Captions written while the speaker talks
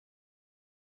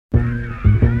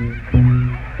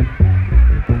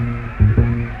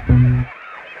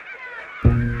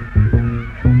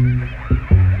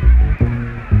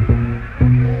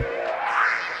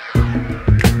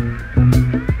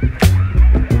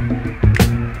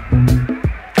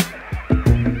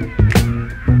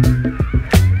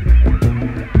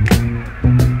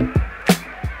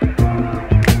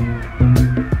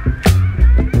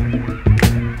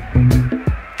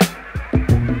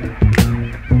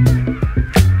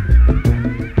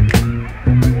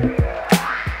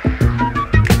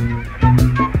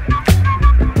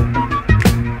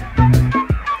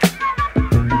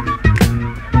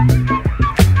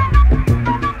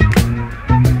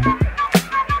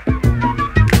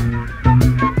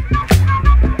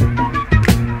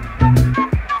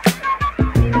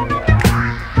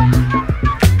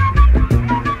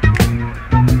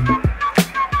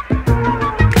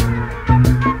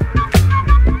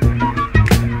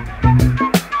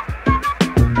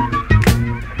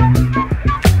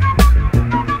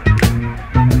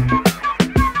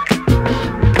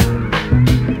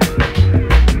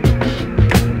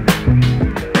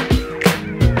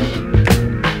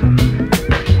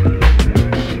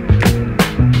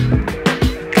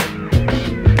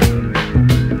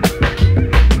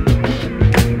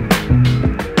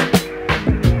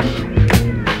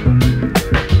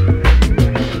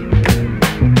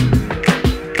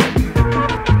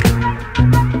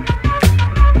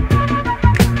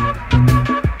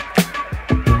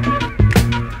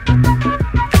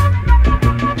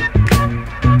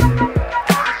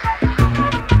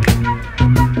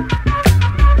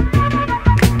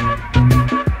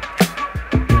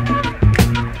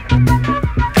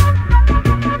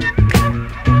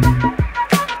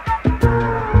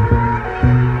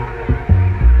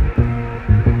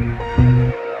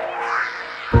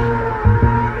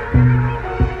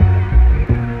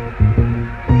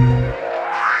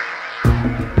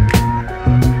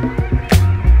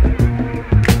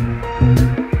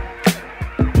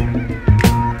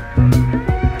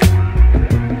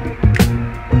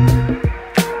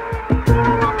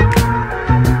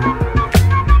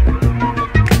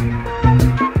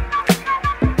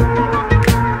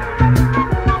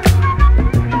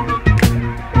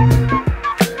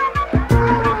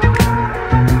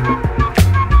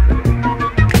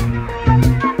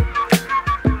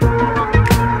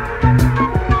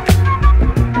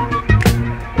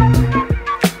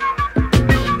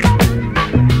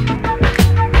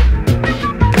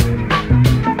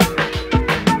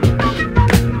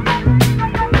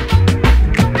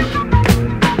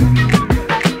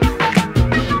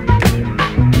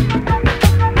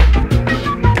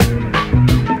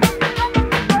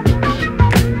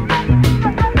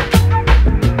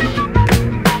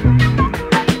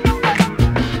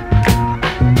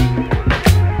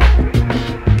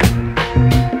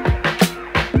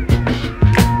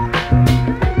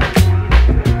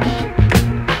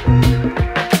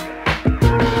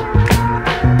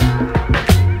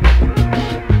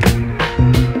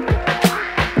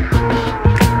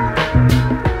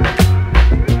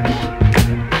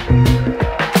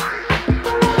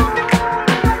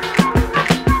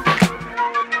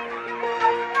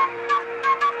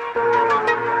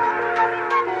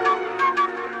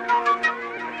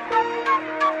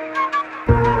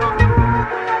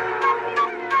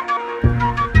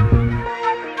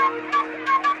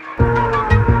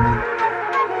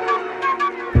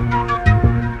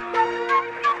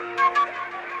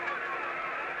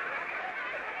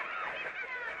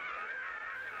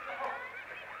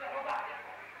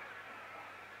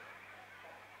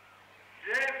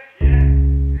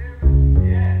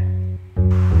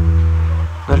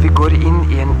går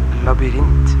inn i en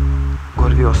labyrint, går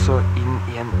vi også inn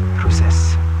i en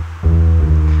prosess.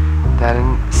 Det er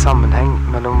en sammenheng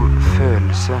mellom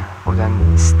følelse og den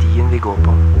stien vi går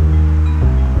på.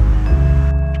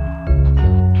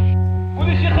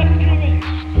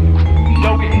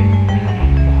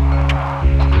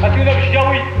 L'encens de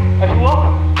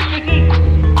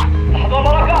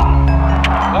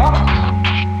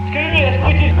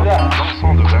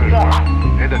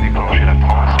vin aide à déclencher la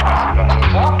transe par ses valeurs.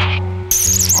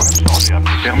 En même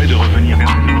temps, permet de revenir.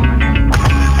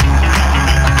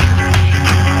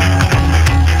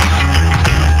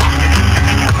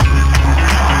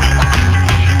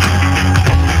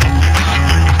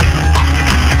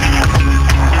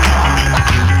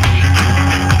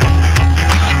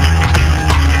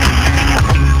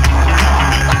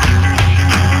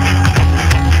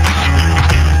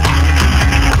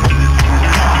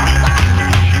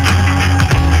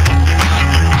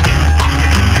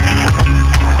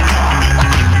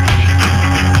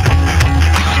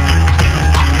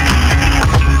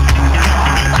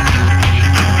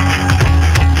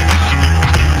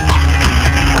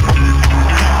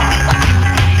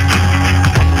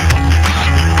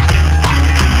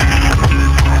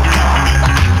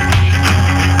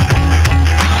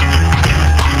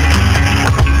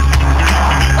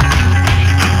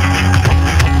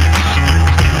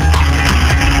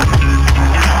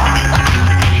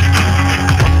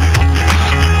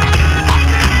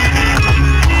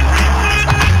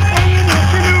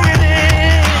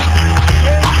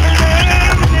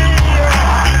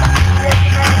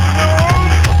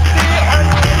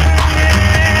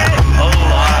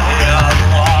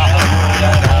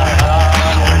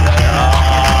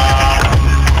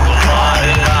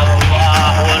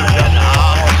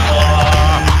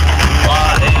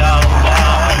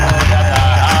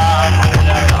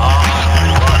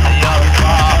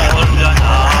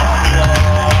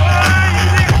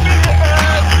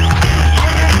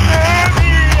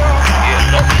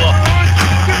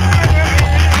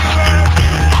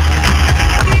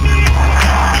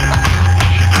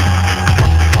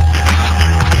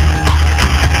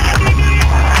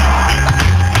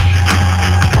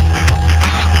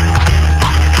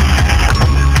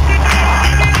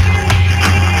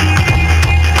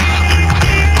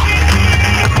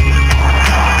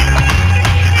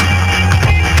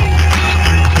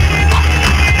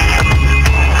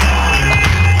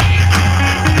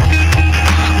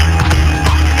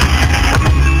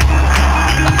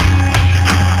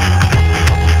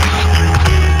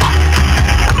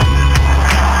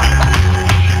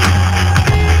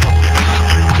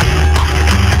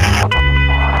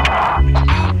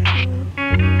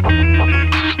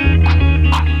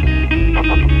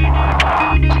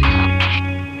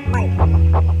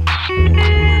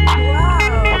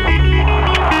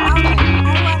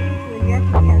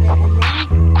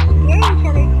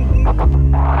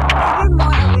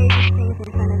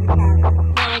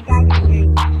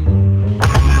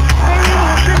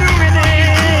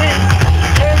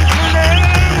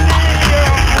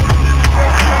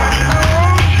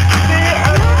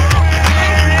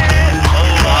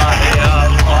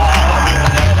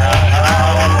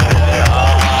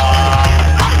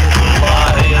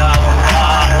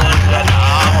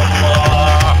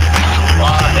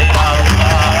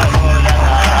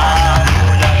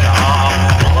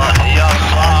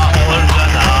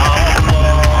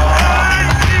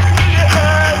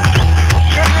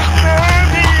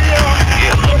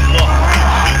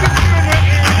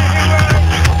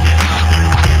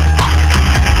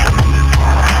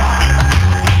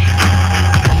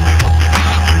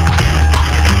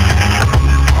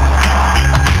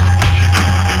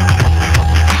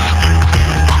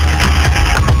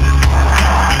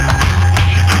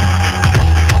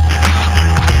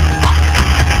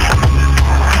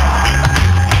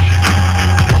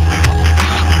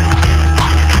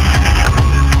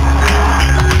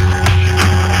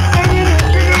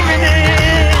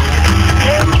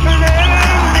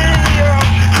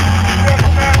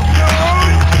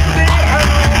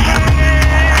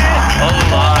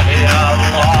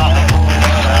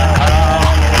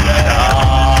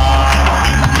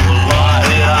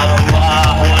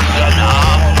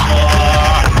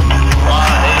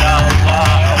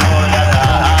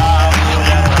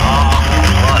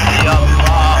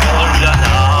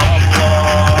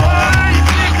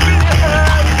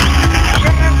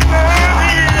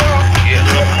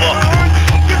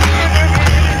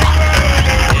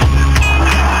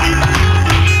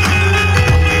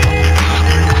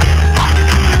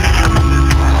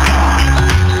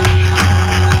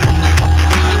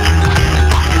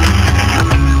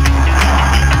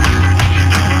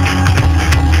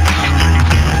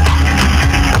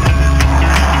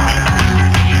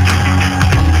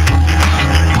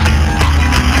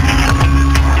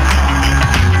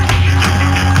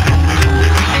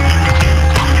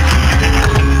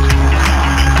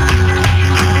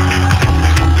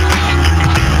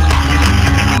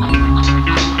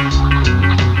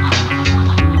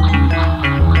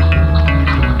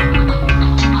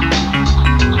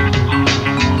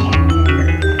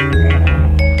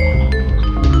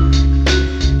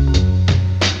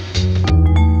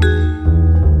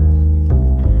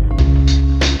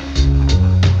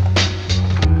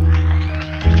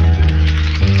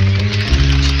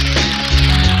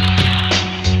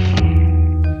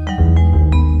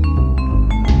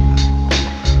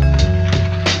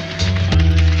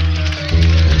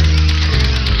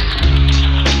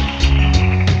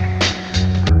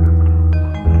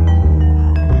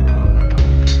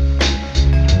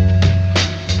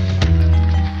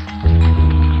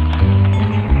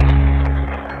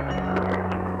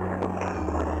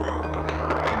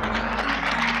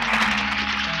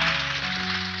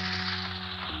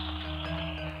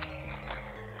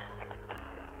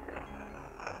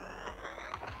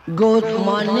 Good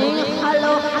morning,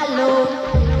 hello, hello.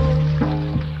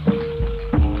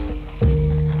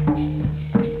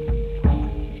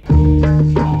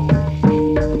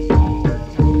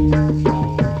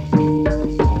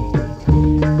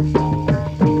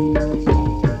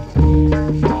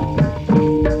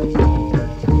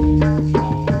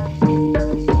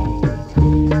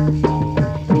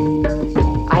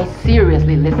 I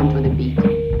seriously listen to the beat.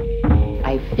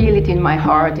 I feel it in my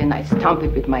heart and I stomp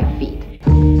it with my feet.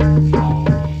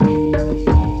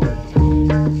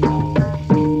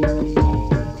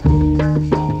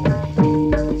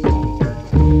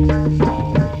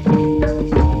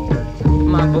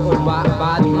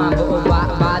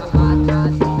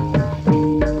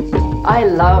 I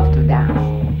love to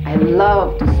dance. I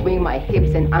love to swing my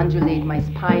hips and undulate my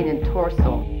spine and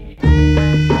torso.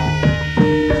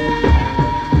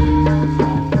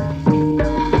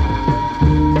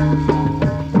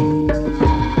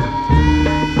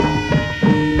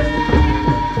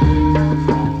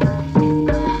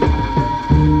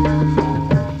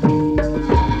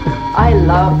 I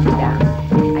love to dance.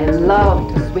 I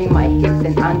love to swing my hips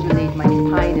and undulate my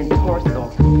spine and torso.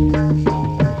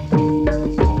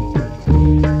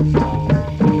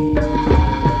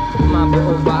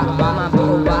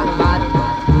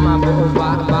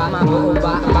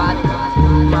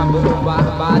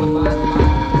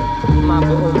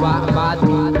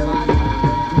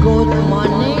 Good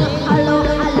morning, hello,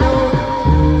 hello.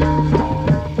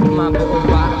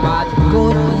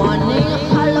 Good morning,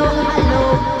 hello, hello.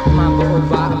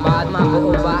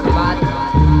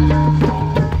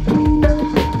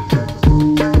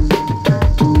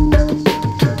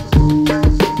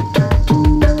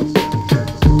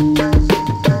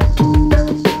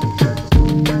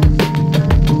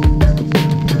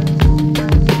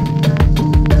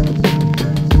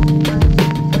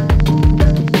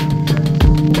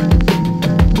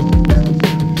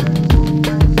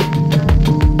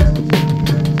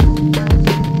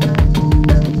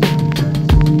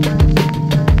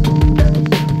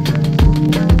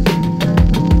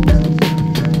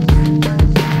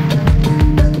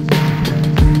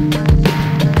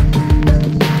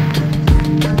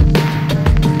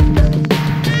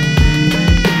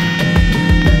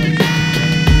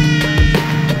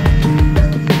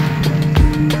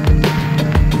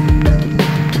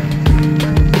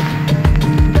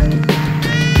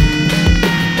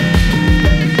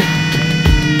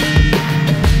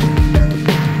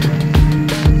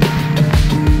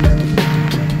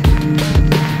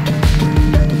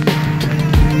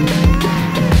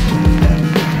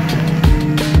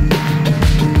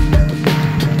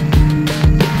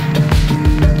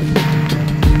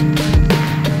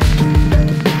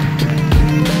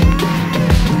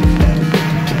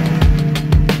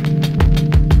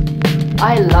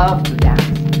 I love to dance.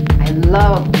 I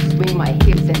love to swing my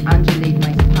hips and undulate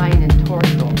my spine and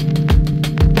torso.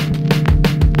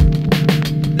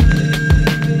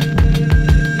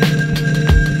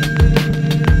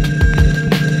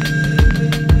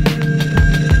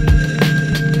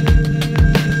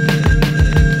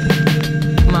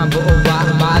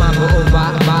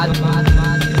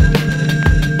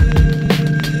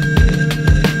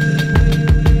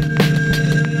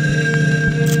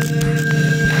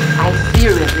 I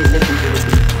seriously listen to the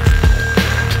beat.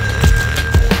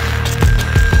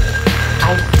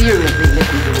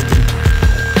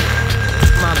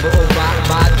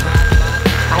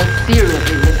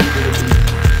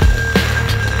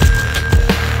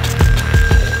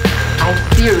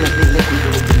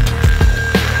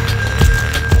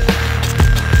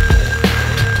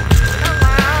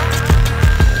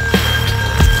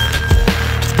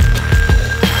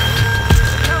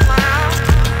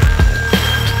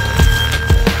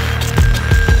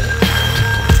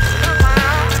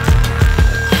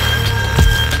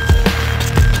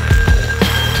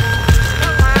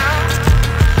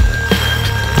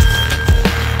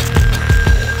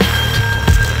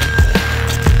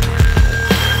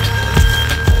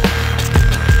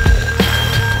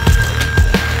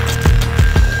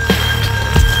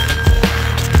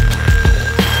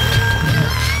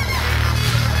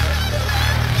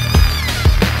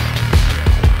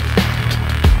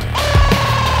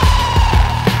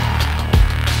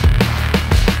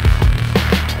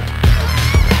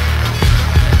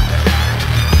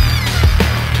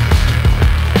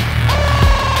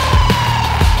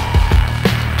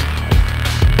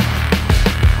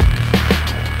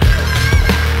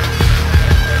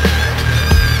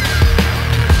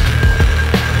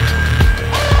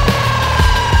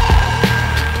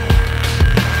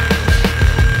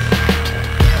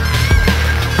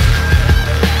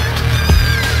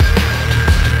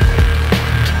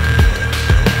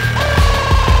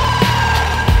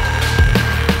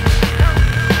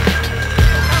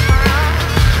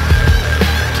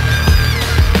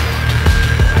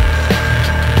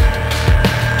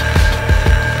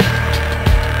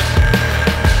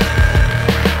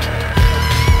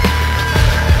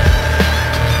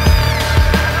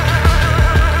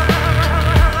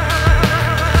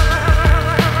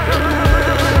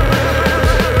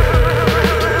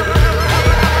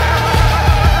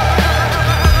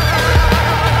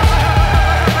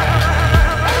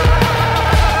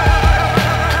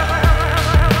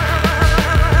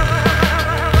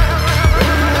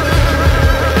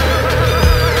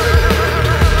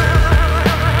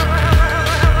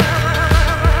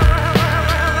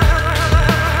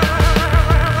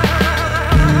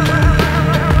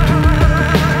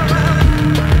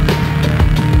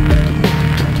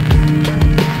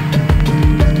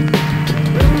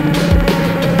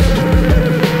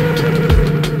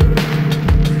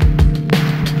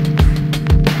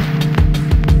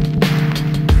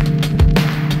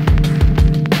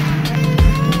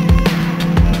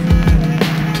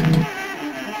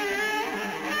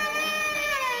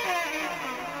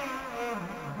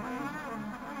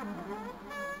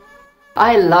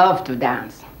 I love to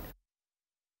dance.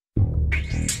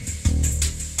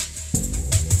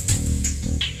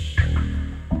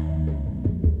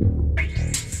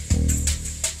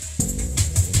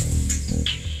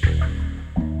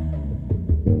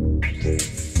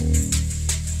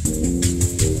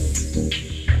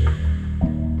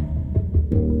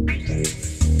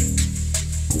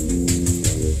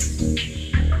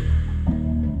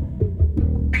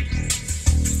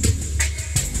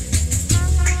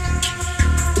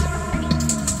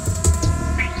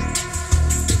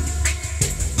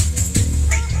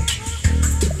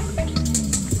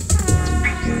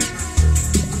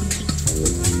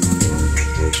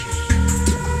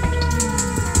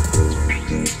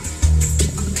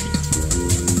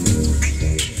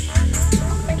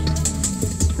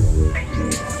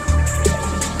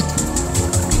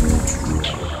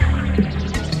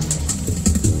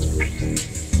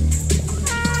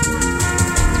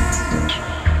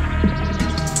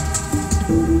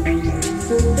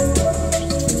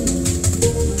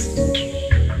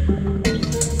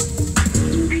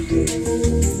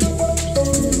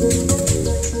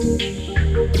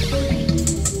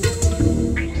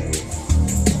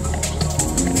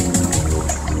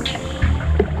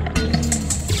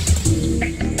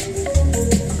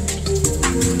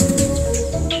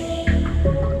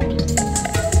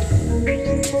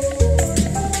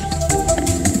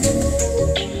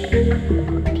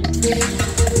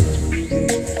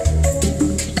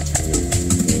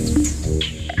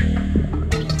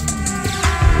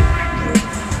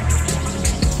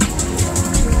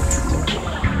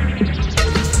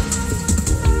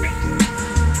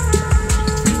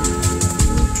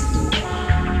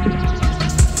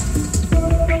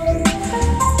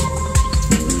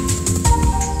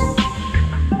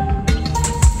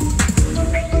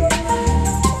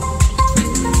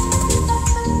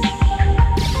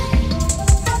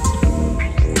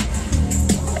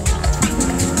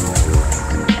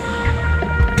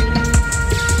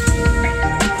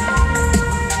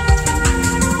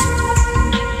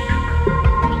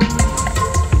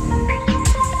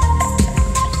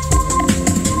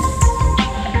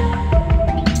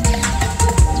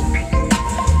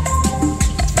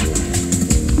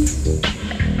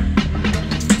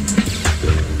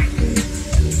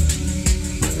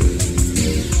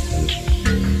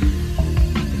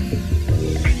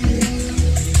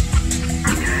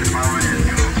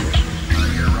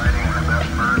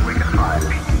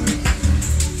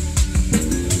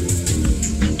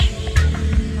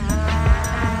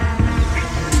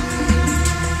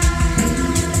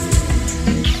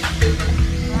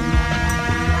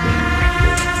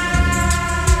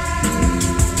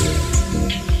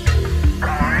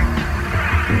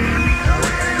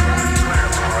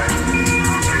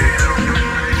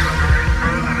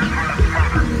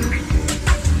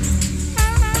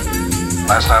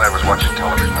 Last night I was watching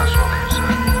television. I saw these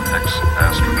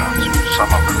ex-astronauts.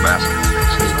 Some of them basking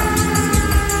faces on.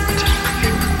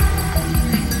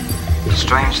 The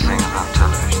strange thing about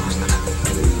television is that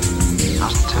it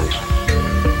doesn't tell you anything.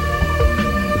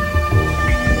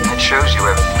 It shows you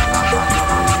everything about life.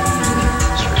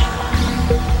 It's really nice.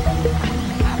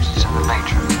 Perhaps it's in the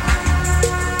nature of it.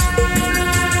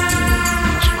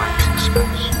 Just waves in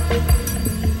space.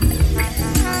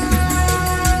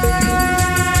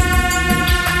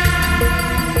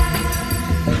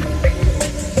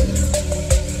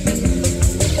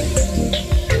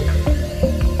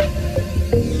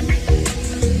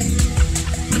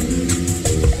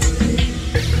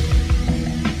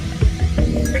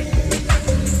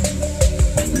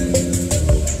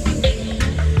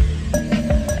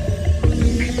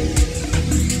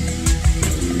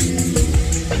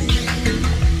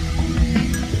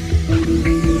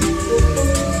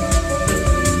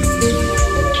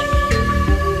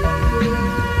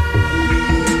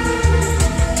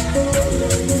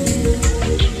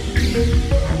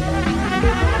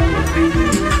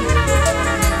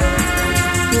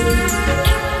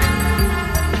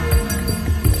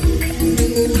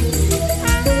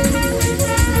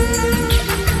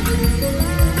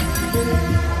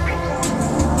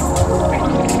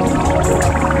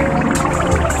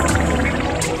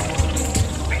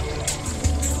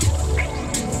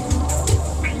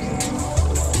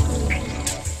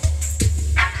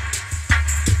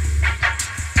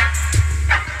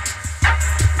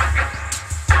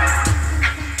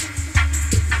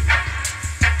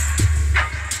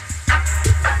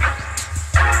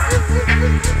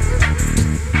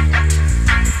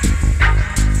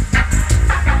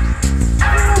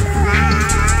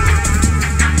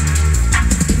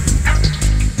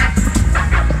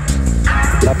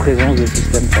 présence de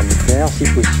systèmes planétaires, si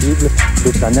possible, de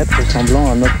planètes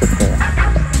ressemblant à notre Terre.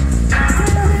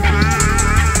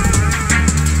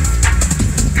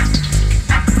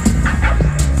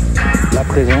 La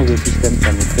présence de systèmes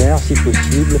planétaires, si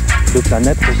possible, de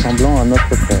planètes ressemblant à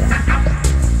notre Terre.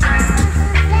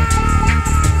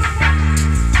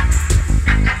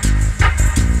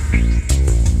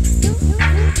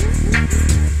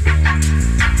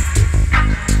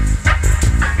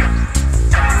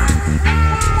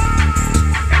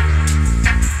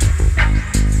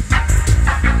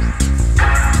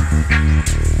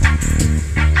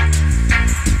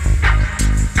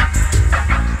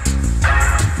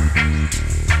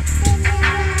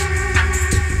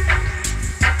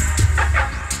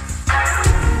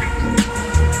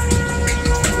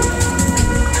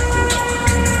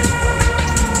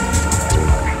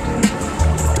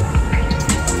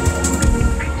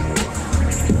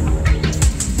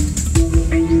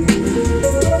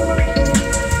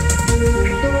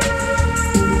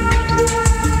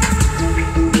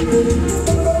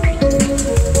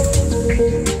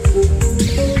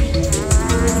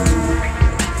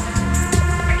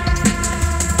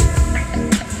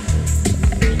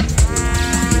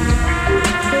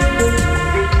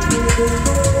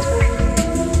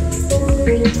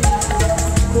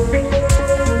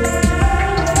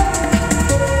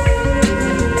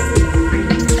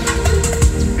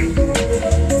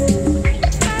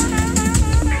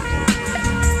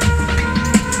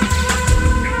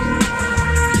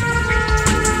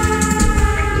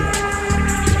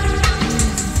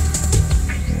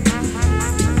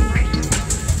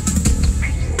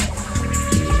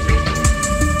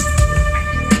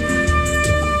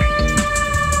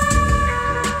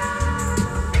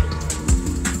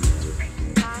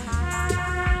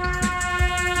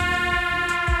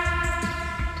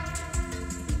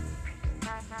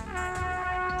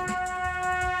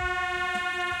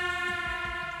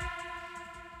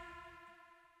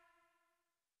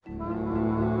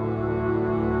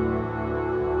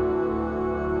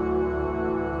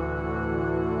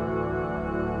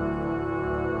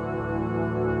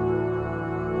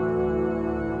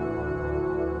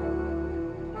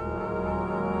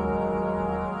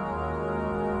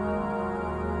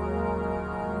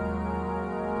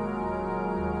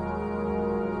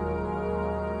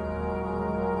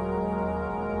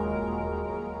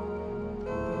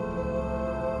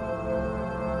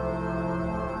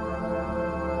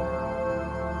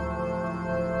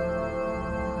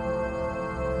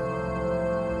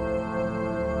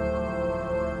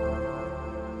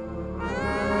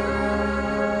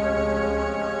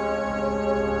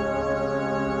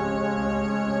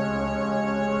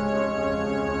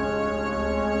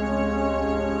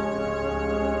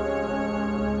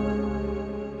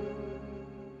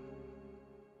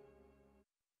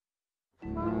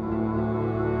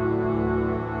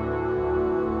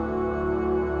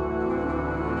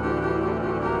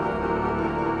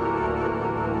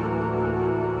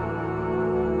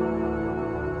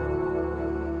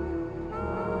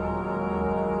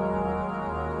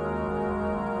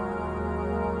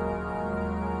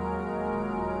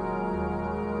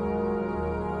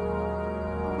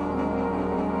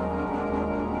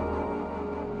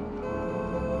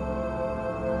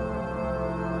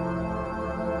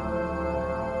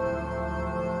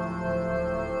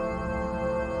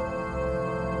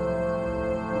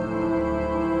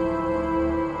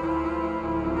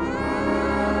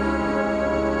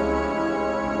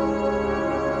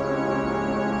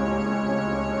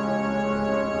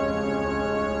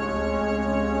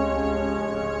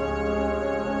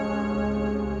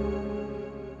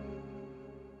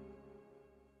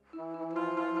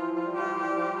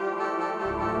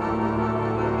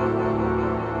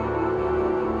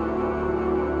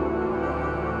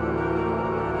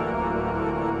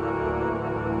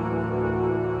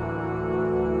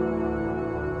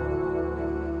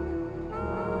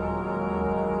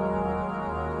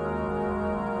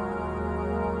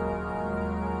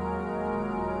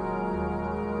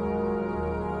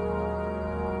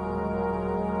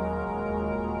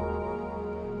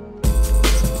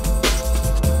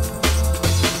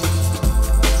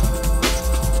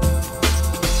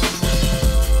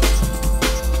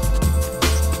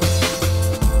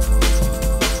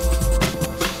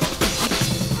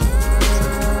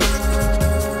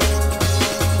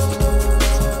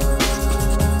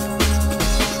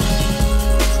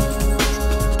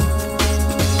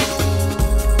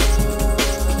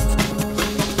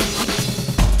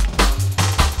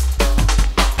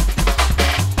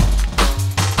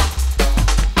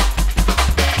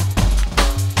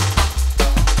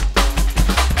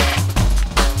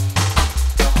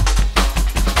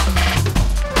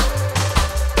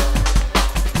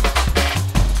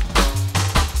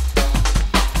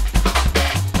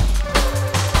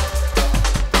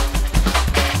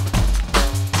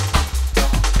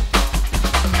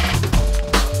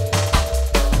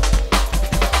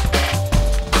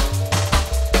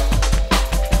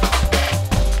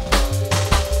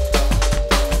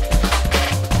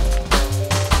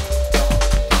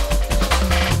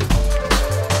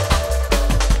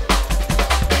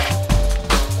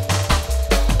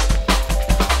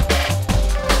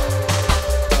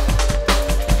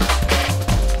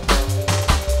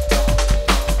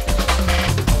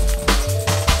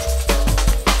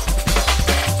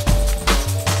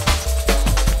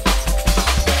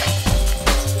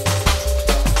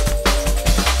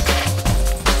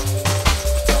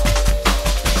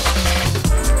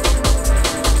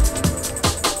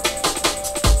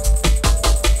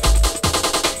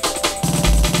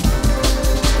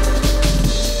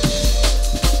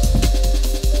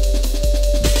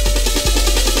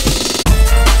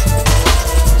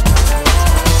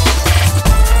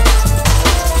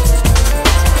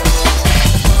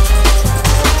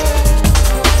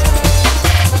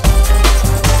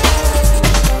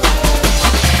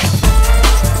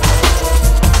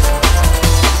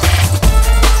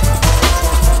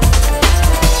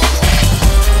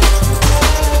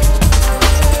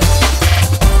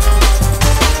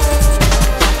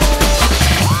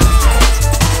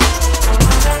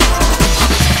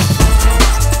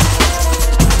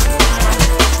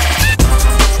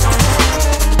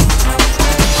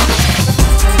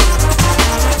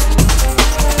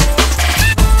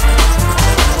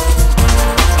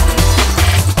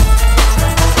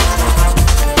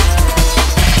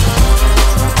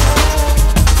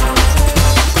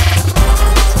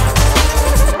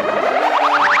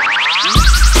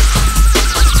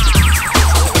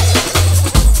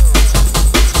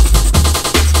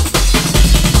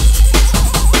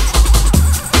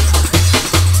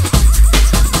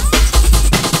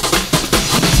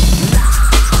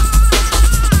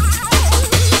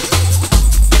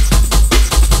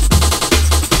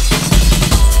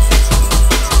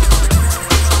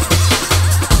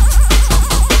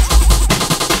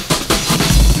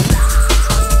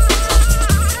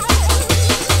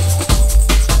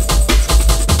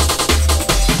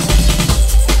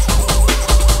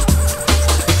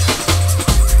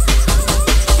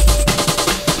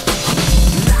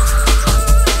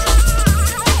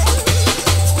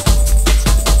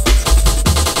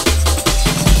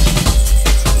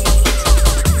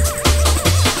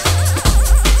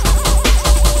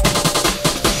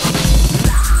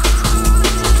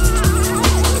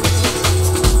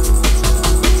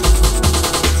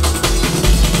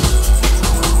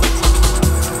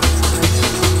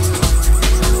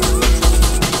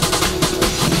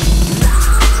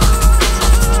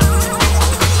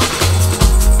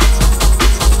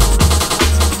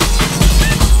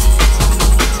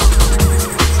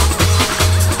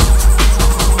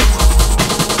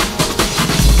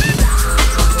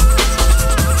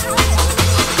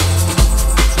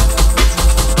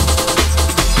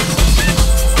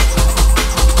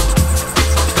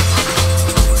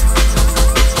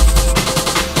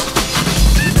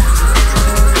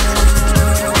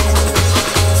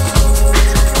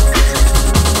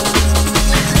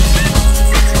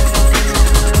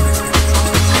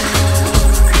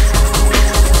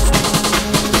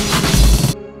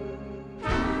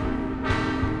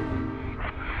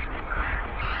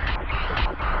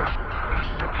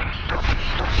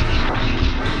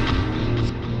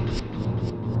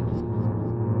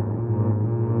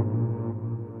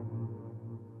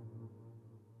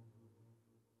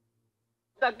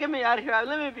 get me out of here.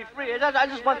 Let me be free. I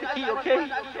just want the key,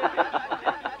 okay?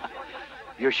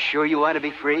 You're sure you want to be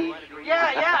free?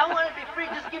 Yeah, I want to be free.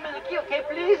 Just give me the key, okay,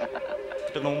 please?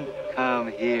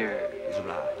 Come here.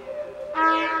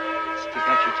 Stick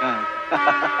out your tongue.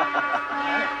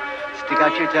 Stick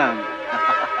out your tongue.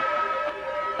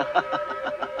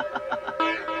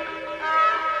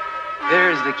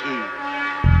 There's the key.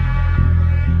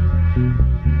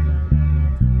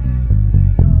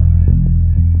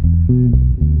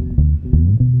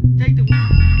 Take the...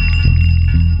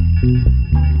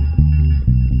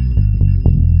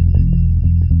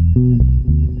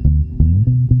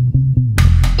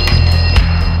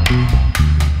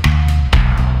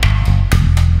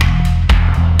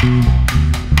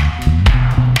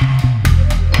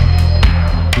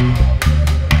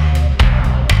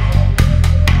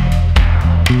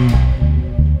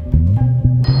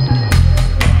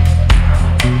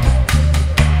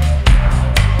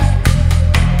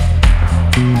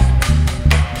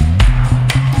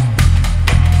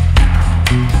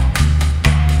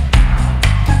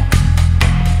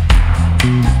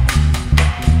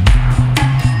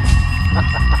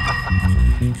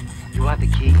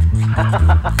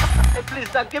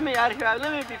 Get me out of here.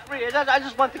 Let me be free. I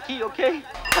just want the key, okay?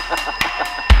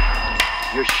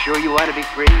 You're sure you want to be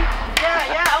free?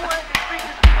 Yeah, I want to be free.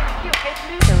 Just give me the key, okay,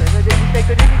 please? The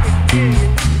psychedelic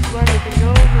experience is one of the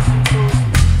enormous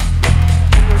importance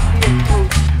and must be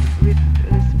approached with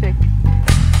respect.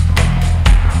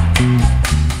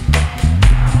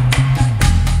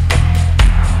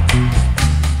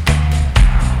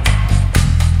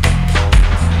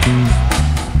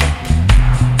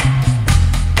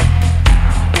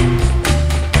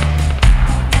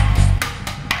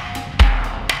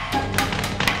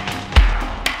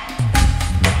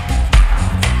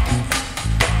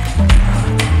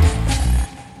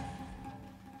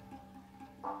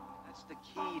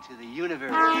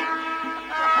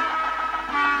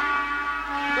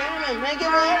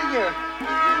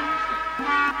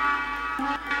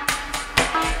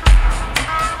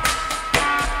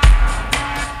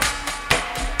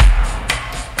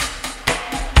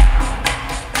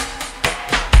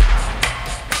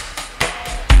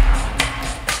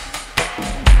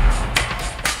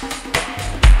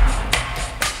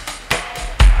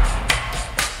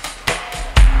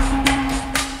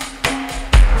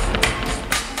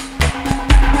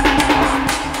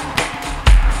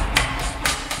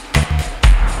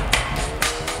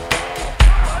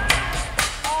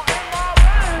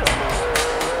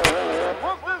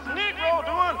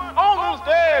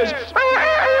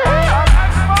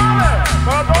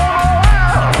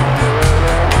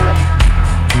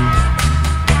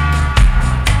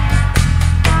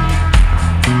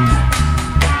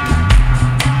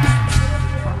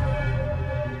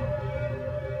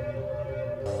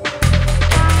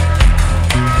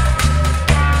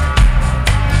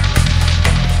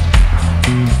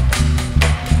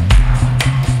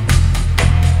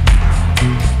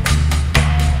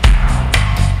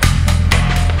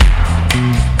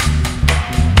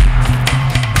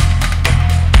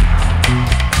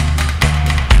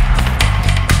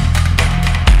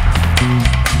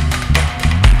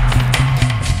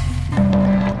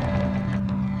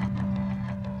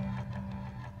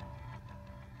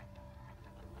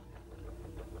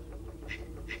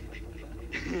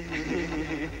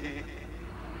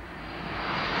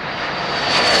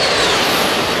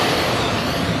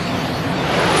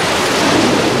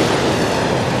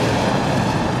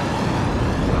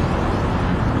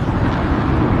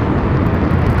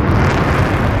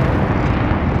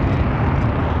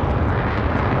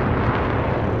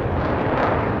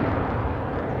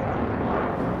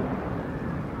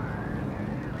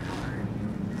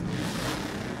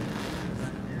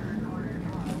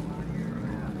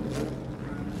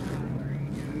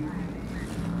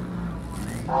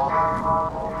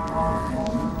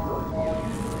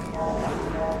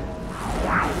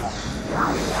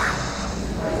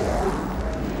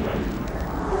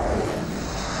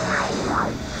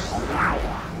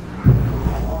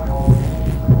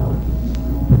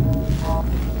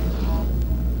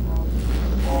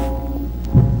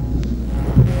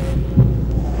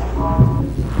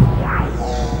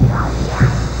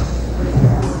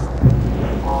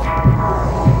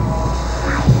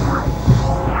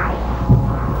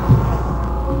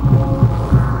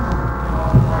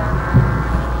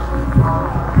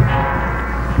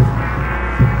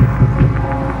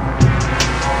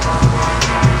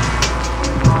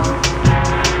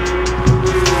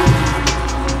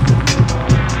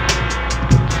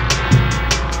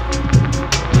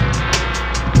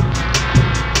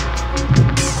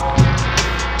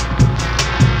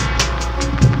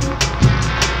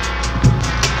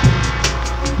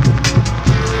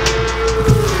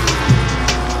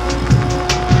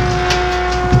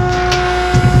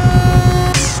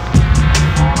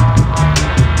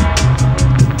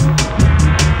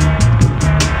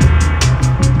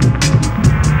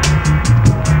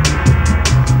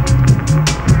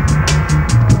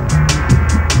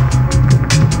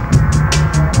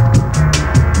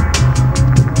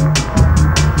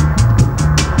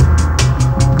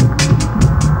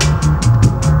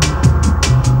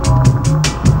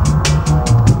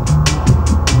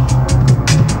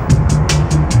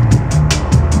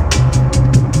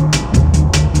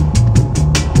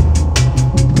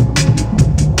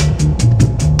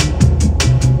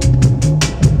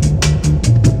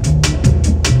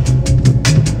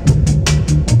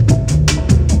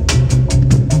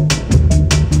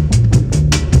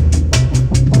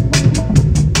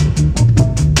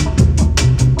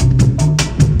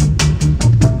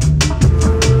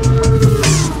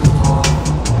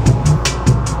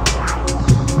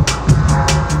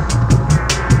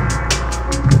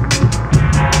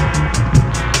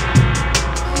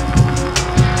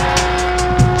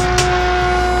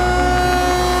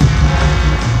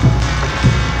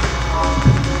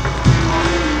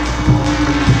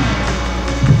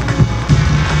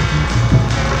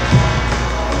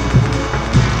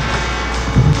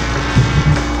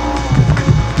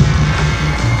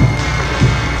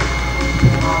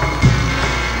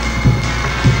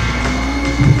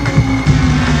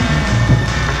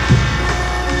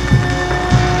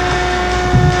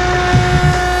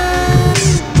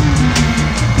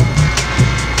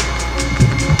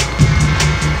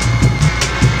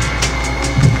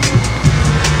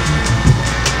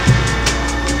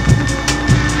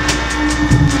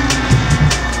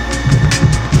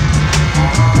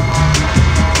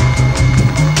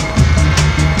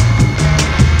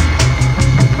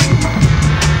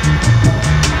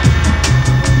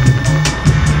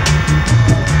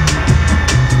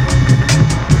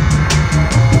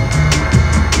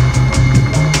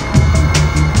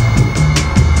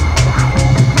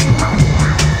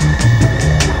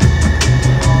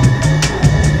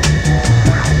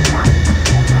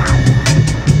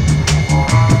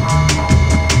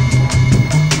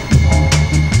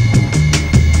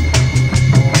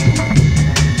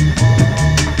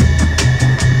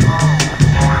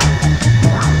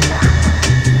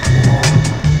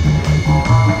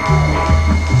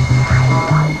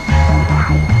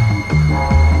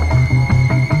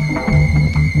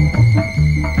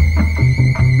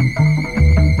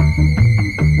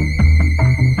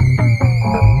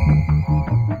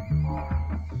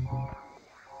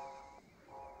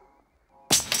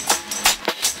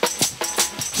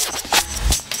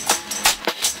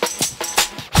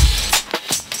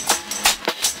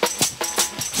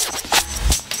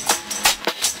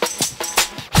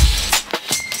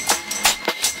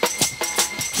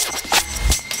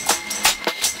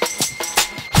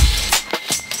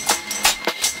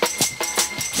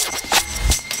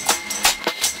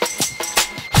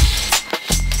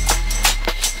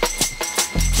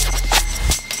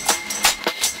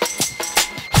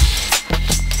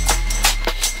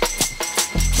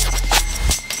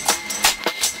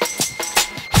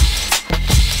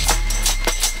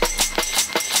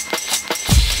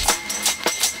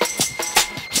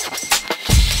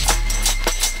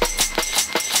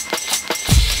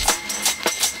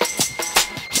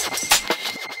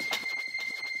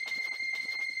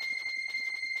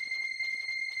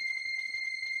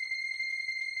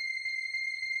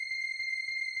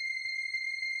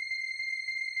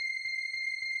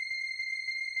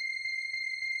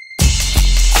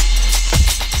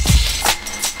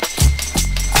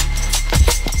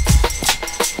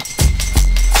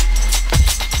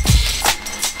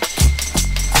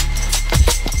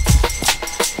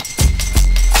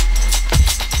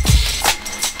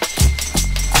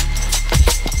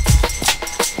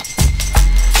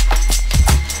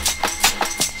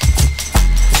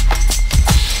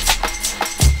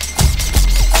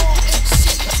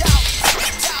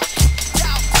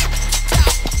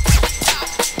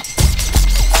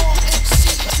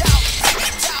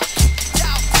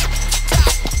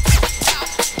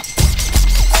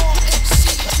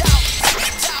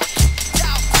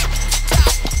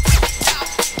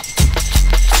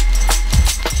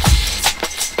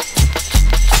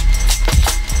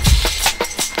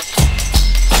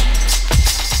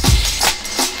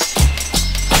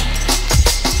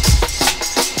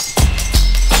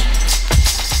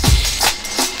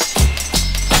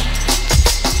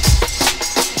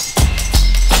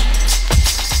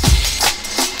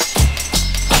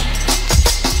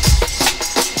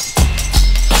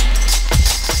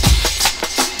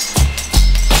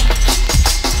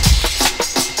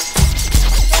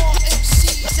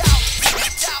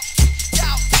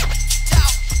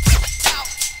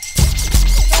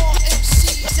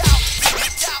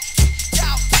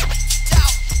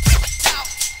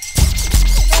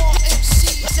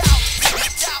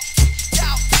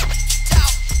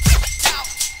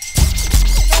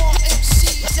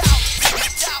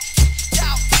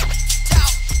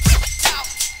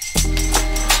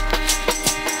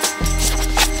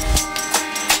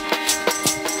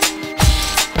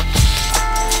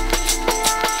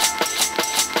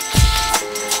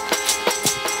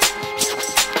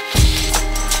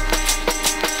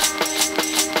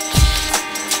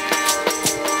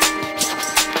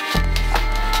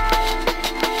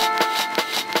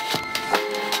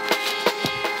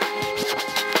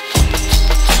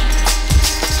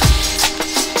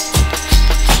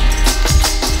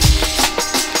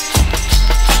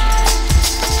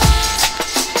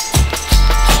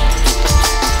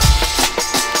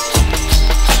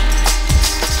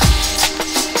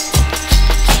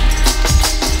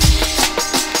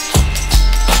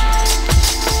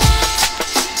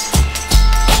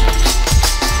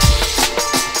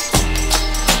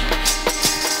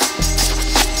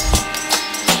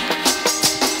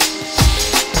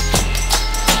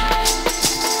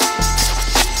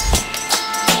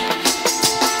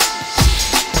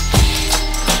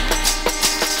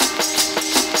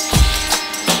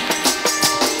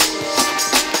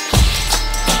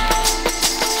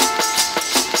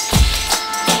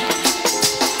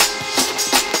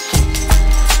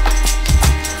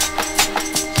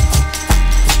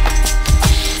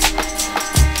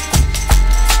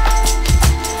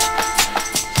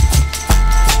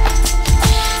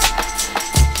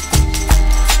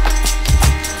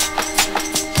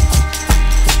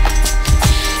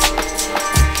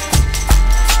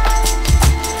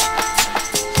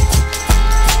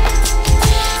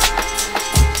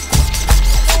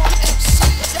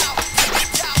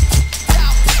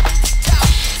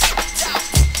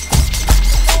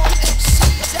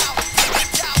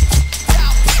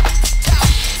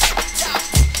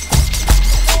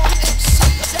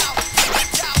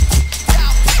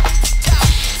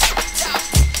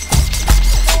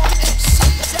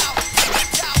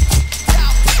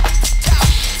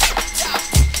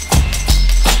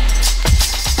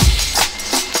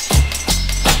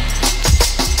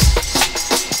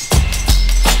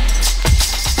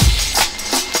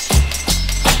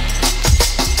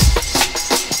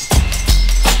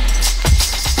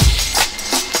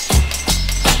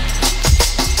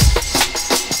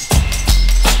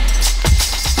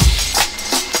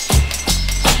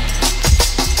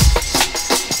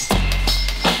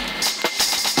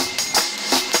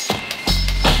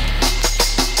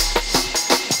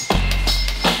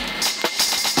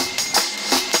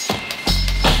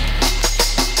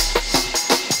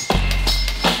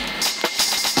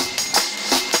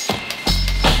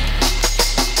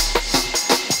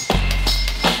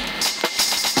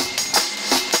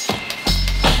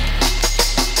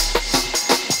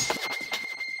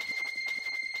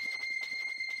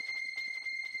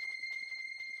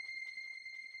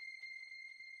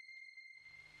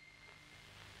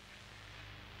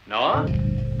 Nå?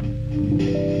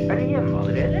 Er du hjemme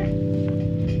allerede?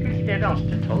 Skulle ikke det danse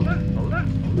til 12 da?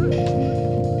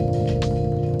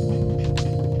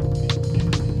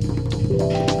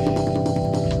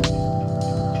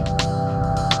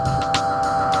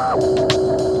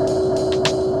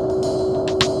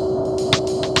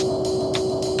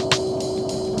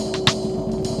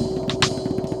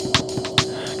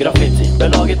 Graffiti ble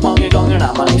laget mange ganger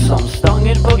der man liksom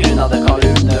stanger på grunn av det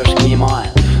kalde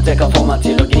utendørsklimaet. Det kan få meg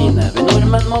til å grine. Vi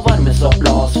nordmenn må varmes opp,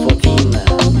 la oss få tine.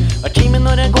 Hver time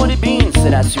når jeg går i byen,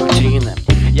 ser jeg sur tryne.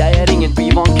 Jeg er ingen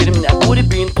byvanker, men jeg bor i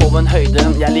byen på en høyde.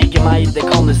 Jeg liker meg, det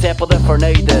kan du se på det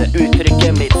fornøyde.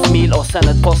 Uttrykket mitt, smil og send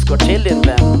et postkort til din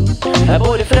venn. Jeg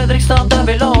bor i Fredrikstad, der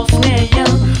vi la oss ned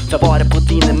igjen. Ta vare på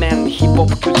dine menn.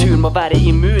 Hiphop-kulturen må være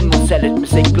immun mot selget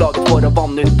musikk laget for å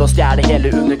vanne ut og stjele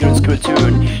hele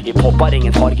undergrunnskulturen. Hiphop har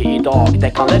ingen farge i dag,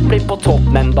 det kan lett bli på topp,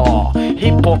 men da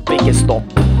hiphop ikke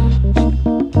stopp.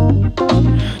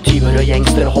 Tyver og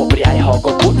gangster håper jeg har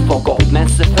gått bort for godt, men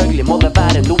selvfølgelig må det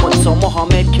være noen som må ha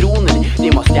mer kroner.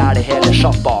 De må stjele hele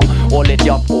sjappa og litt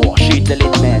japp og skyte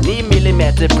litt med 9 mm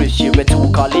pluss 22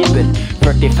 kaliber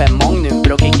 45 magnum,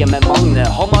 bråk ikke med Magne.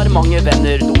 Han har mange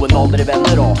venner, noen aldri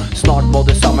venner, og snart må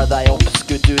du samle deg opp,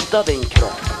 skutt ut av din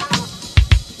kropp.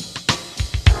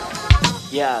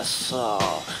 Yes,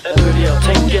 det er mulig å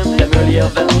tenke, det er mulig å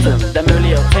vente. Det er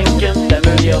mulig å tenke, det er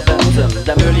mulig å vente.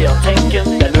 Det er mulig å tenke,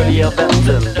 det er mulig å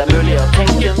vente. Det er mulig å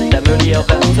tenke, det er mulig å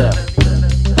vente.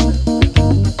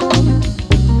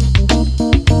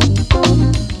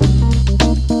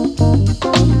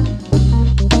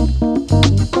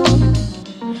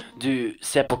 Du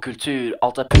ser på kultur,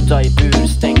 alt er putta i bur,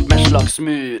 stengt med slags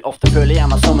mur. Ofte føler jeg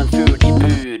meg som en fugl i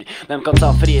bur. Hvem kan ta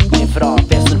friheten ifra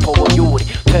vesen på vår jord?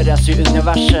 Tør jeg sy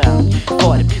universet?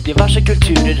 For diverse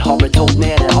kulturer har blitt holdt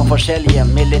nede av forskjellige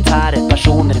militære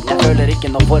personer. Men jeg føler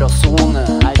ikke noe for å zone.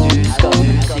 Hei du, skal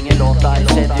du synge låta,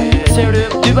 se du. Ser du,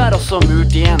 du er også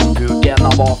murt igjen, pult igjen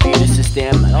av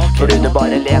A4-systemet. Fordi du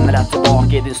bare lener deg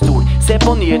tilbake i din stol. Se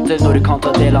på nyheter når du kan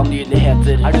ta del av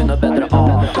nydeligheter. Er du noe bedre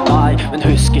av? Nei, men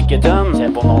husk ikke dem. Se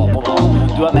på naboen,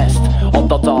 du er mest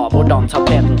opptatt av hvordan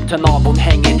tapeten til naboen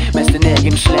henger, mens din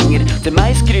egen slenger. Til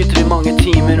meg skryter du mange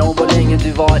timer om hvor lenge du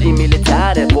var i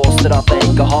militæret. Påstår at jeg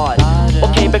ikke har.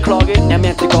 Ok, beklager, jeg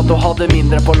mente ikke at du hadde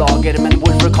mindre på lager, men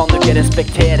hvorfor kan du ikke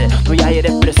respektere når jeg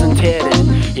representerer?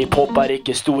 Hiphop er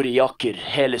ikke store jakker,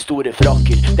 hele store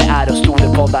frakker. Det er å stole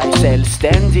på deg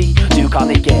selvstendig. Du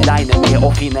kan ikke regne med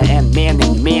å finne en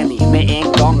mening med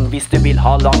en gang. Hvis du vil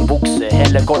ha lang bukse,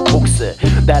 hele kort bukse.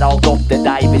 Det er alt opp til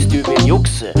deg hvis du vil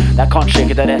jukse. Det er kanskje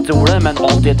ikke det rette ordet, men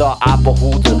alltid da er på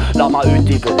hodet. La meg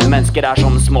utdype det, mennesker er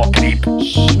som små kryp.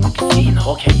 Magasin,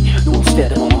 ok, noen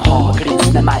steder må man ha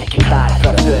glinsende merkeklær.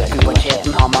 Fra før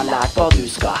puberteten har man lært hva du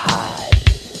skal her.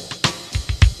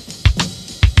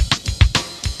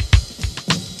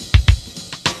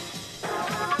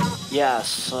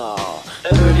 Yes,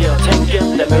 det er mulig å tenke,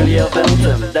 det er mulig å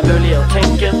vente. Det er mulig å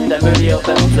tenke, det er mulig å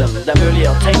vente. Det er mulig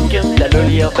å tenke, det er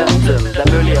mulig å vente. Det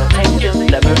er mulig å tenke,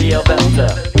 det er mulig å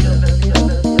vente.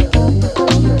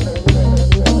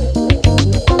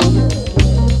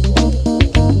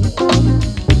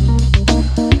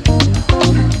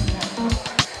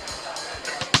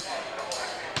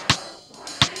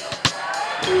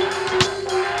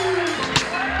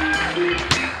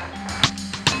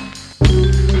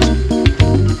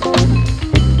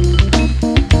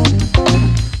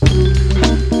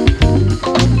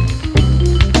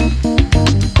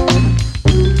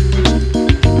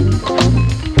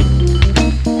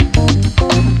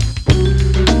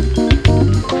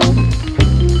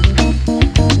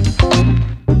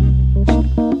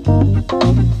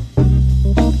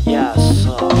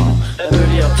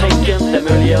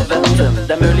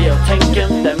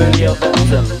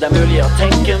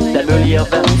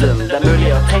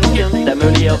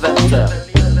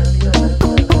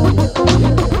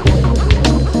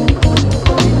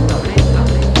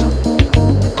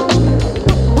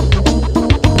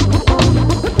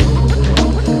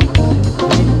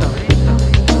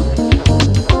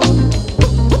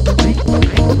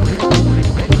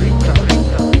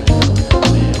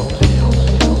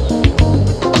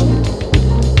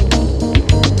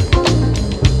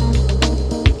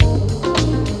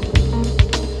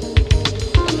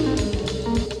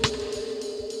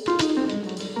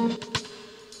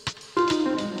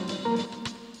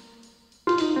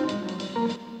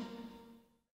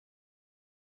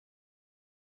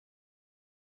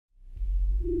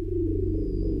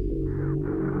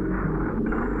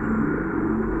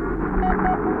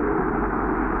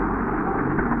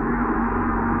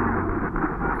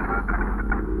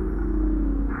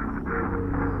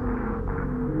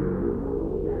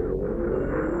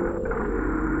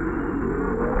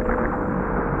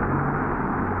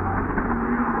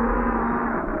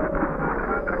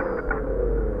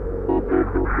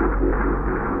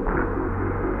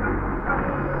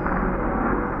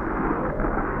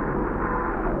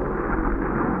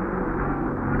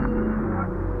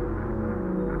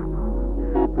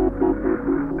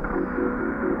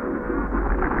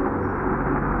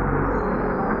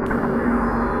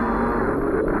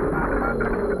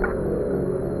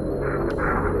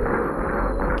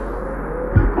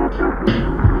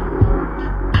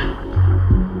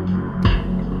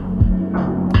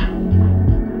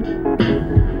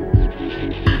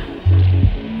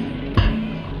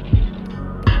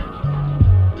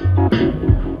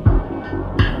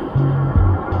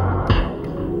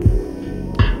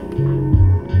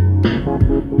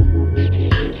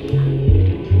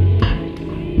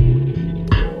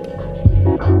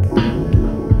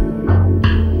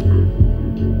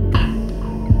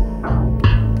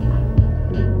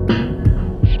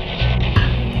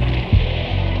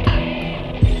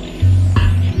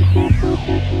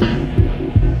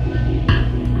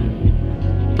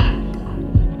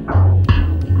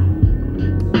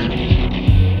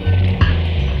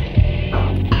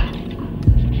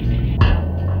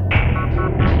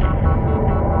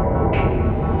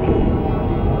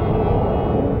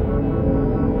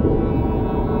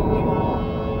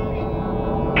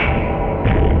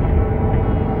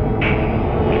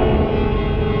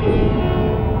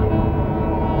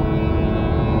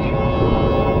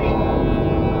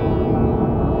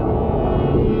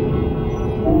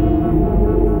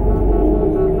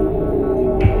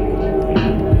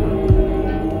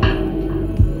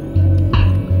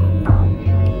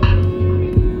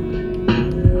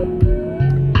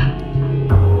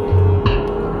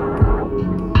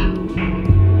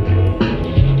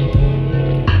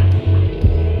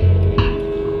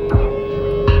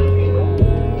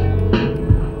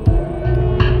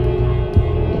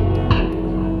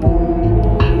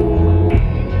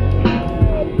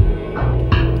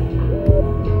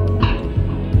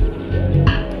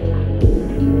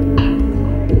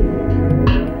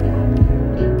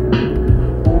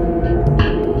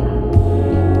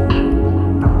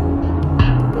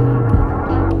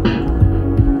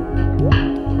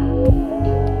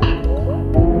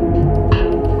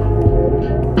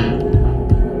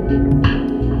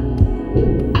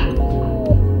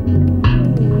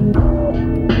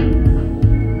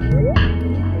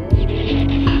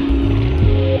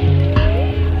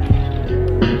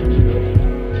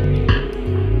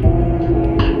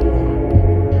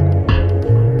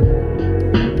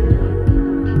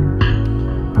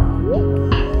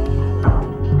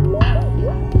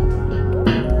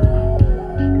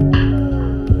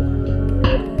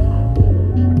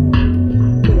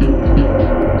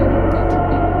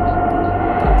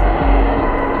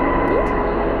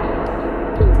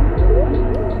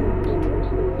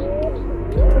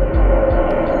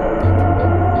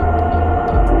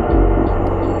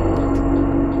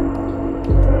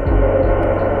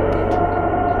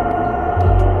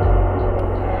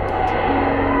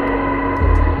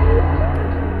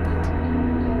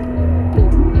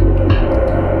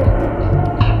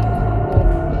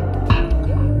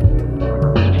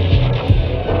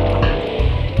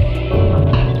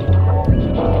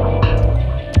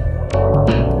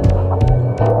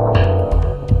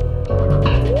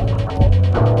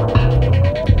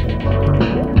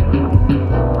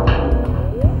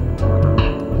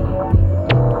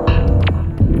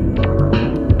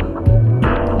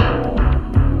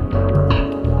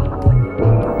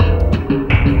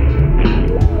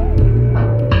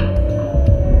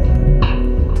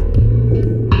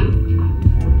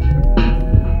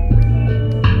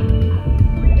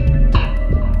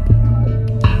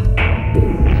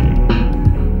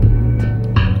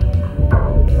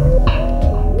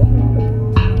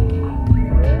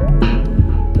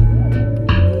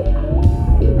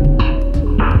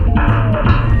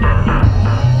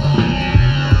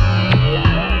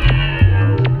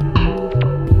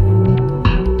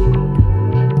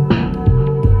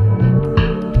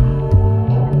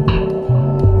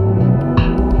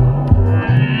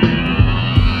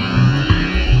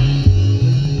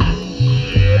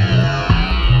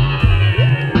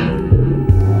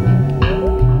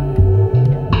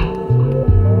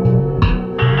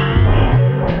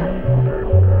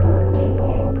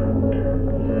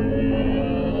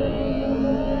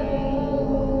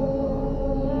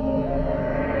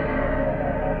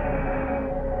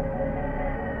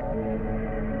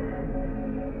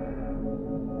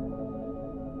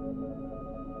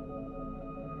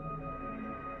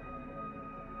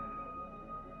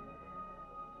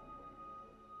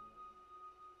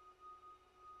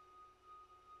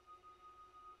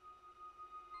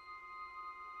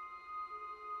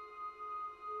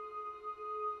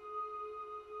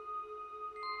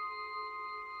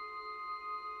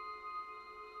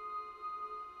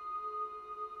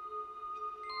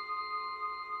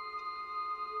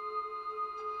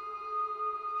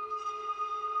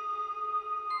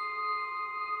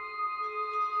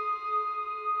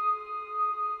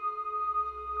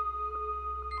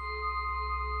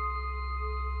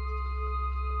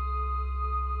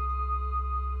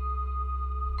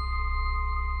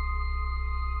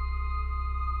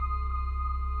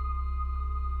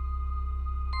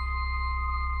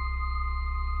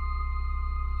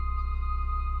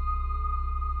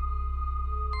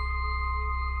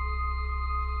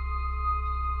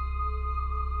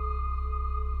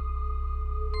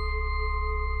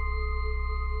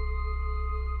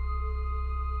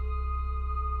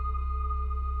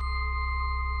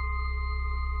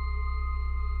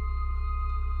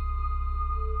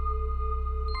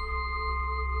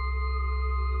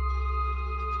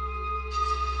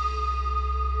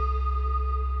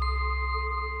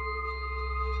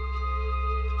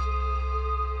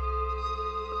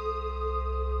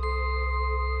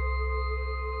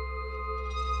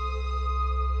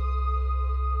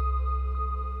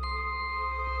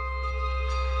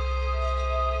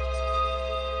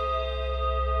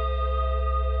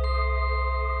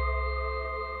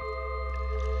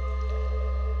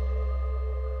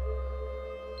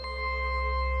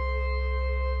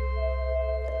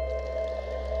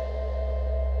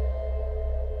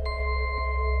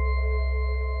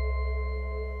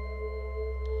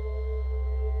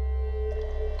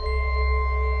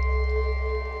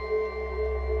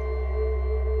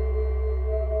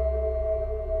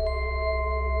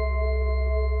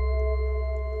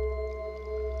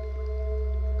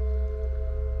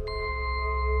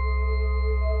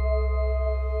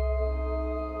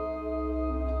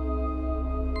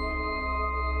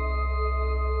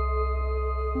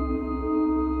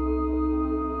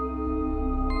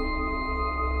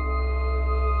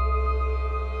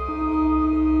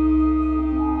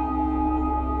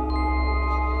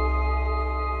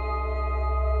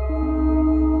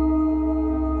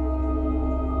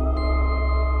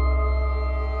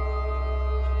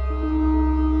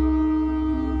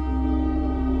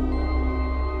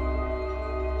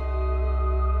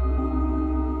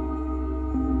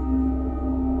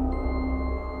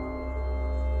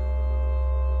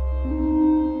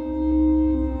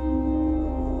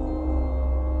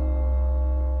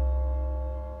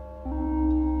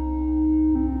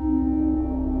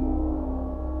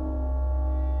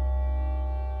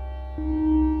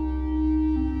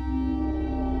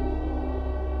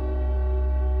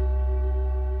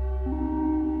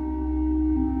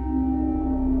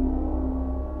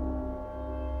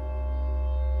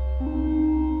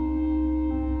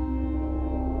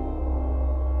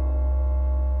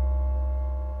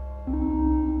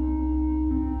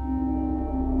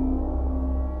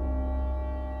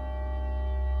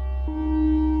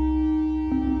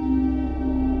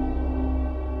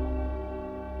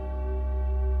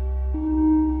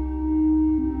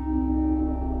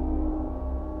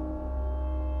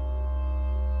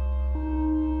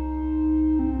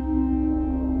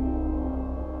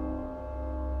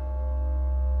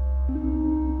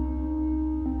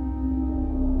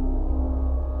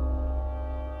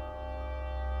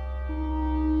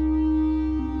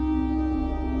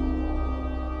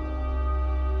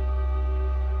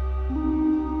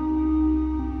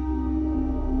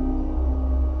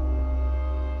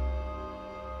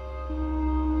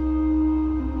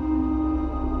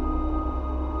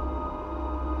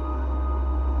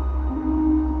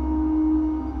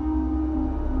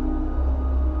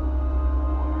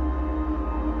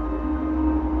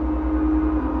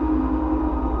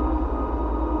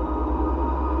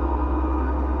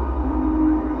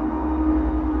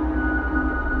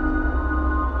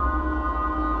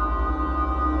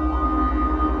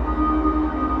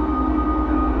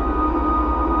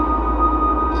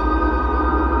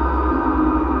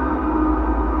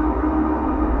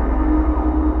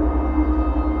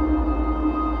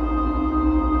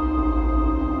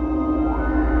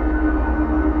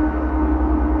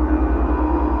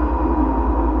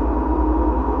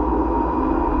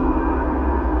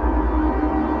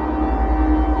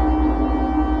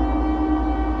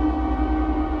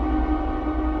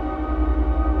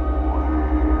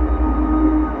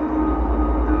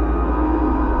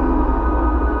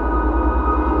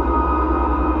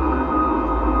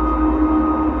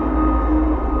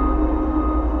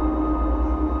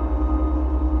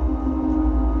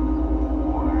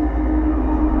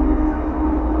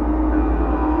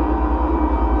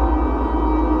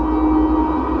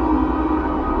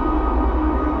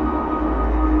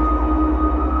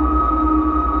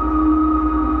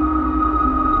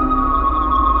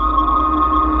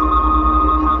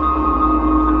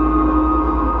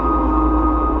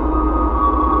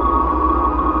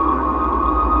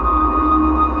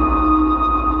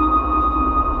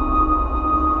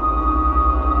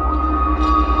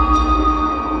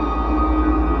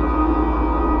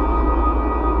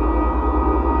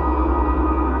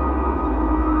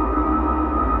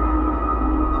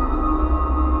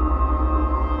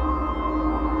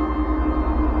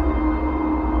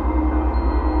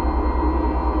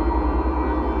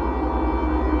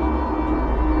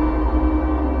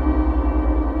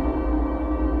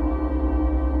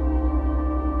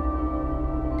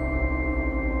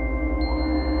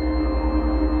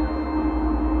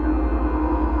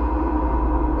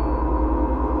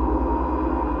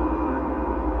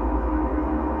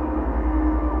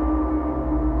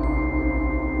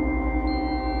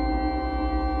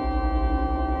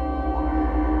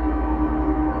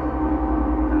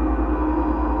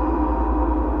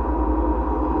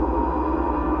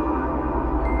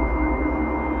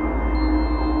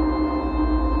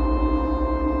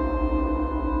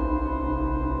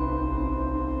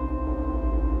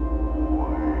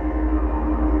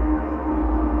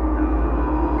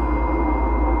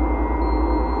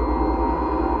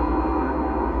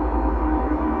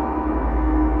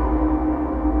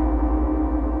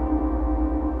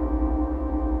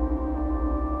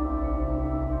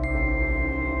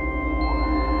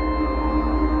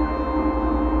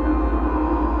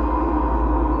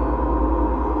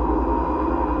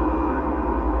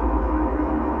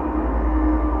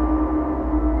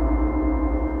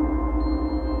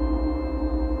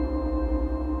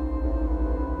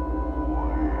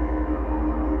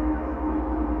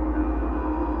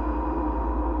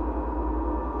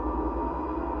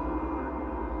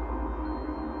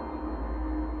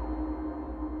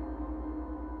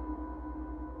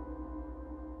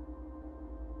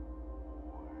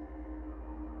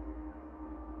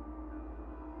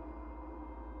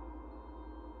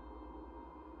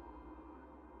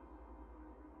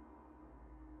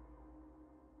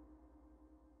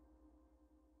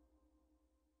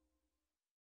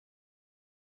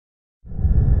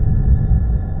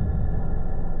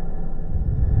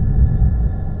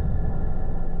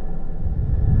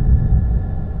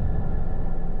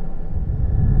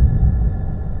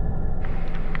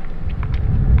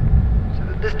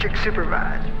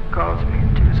 supervisor calls me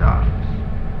into his office.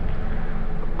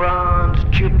 A bronze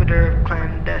Jupiter of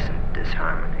clandestine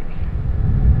disharmony.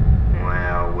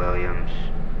 Well, Williams,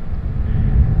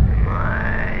 am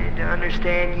I to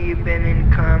understand you've been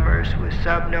in commerce with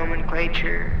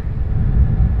sub-nomenclature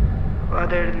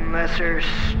other than lesser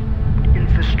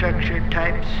infrastructure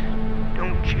types?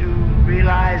 Don't you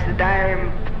realize the dire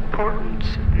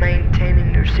importance of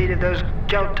maintaining the receipt of those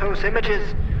Geltos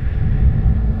images?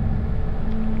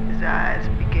 His eyes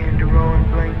began to roll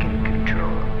and blink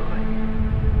uncontrollably.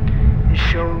 His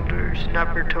shoulders and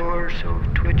upper torso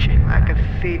twitching like a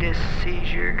fetus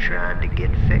seizure trying to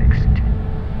get fixed.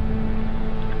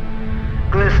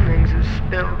 Glistenings of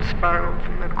spilled sparkled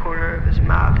from the corner of his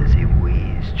mouth as he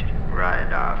wheezed,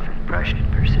 rotted off in Prussian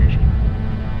precision.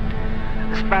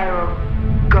 A spiral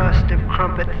gust of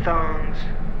crumpet thongs.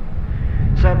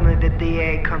 Suddenly the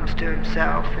DA comes to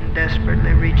himself and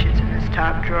desperately reaches in his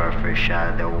top drawer for a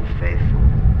shot of the Old Faithful.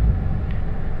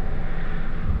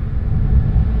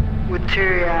 With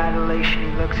teary-eyed elation,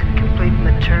 he looks in complete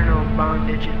maternal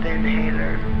bondage at the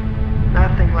inhaler.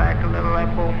 Nothing like a little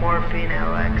epomorphine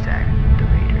LX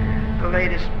activator. The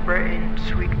latest brain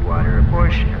Sweetwater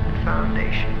abortion of the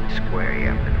Foundation to square you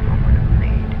up in a moment of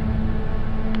need.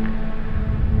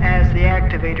 As the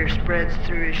activator spreads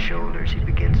through his shoulders, he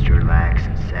begins to relax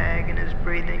and sag, and his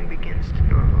breathing begins to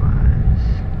normalize.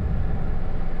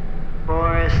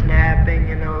 Boris napping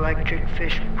in an electric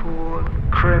fish pool of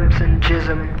crimson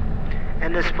jism.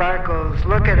 And the sparkles,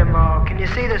 look at them all. Can you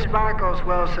see the sparkles,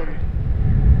 Wilson?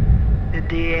 The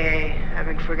DA,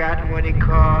 having forgotten what he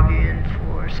called you in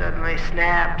for, suddenly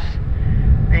snaps,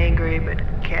 angry but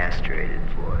castrated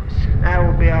voice. That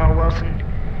will be all, Wilson.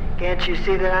 Can't you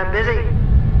see that I'm busy?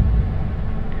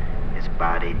 His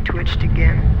body twitched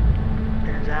again,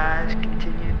 and his eyes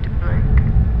continued to blink.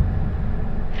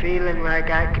 Feeling like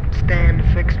I could stand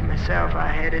to fix myself, I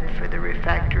headed for the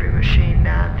refractory machine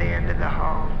down at the end of the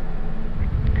hall.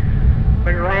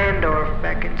 But Randolph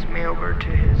beckons me over to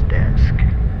his desk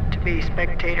to be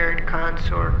spectator and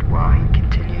consort while he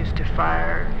continues to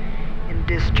fire in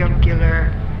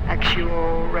disjunctular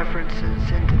actual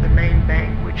references into the main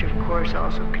bank, which of course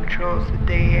also controls the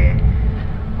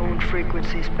DA-owned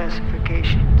frequency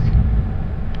specifications.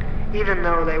 Even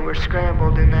though they were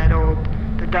scrambled in that old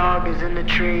 "the dog is in the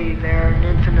tree, there are an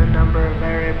infinite number of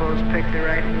variables, pick the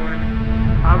right one.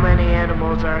 How many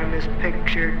animals are in this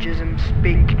picture, jism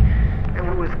speak?"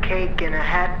 and with cake in a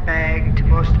hat bag to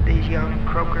most of these young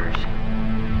croakers.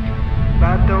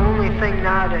 About the only thing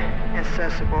not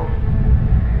accessible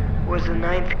was the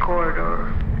 9th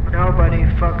corridor. Nobody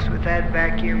fucks with that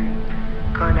vacuum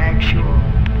conaxual,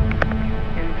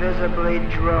 invisibly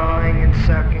drawing and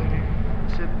sucking,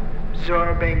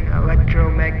 absorbing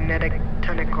electromagnetic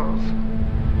tentacles,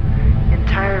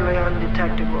 entirely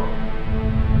undetectable,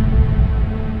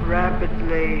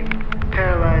 rapidly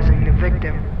paralyzing the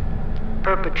victim,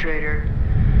 perpetrator,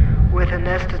 with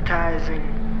anesthetizing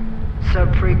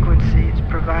subfrequencies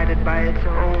provided by its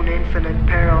own infinite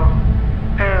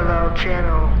parallel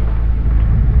channel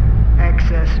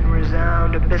access and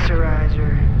resound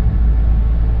eviscerizer.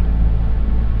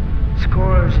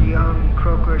 Scores of young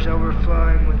croakers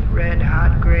overflowing with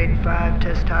red-hot grade 5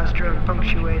 testosterone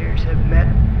punctuators have met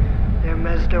their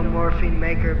mesomorphine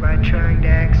maker by trying to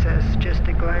access just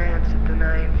a glance at the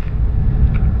 9th,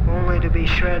 only to be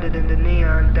shredded into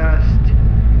neon dust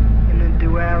in the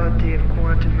duality of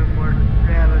quantum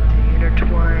immortality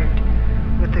intertwined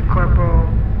with the corporal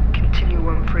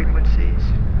continuum frequencies.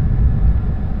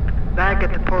 Back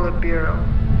at the Politburo,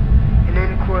 an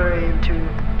inquiry into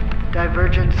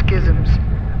divergent schisms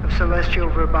of celestial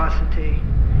verbosity.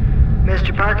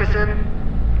 Mr. Parkinson,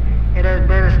 it has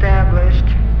been established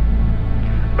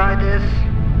by this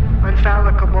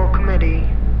unfallible committee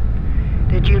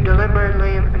that you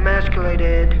deliberately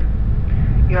emasculated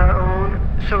your own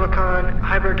silicon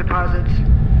hybrid deposits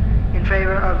in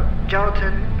favor of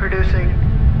gelatin-producing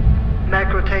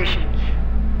macrotations.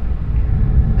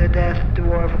 The death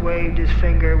dwarf waved his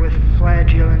finger with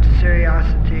flagellant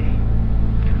seriosity.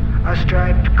 A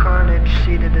striped carnage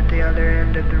seated at the other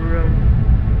end of the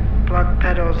room plucked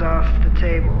petals off the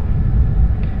table,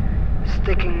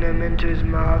 sticking them into his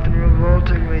mouth and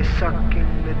revoltingly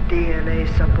sucking the DNA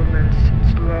supplements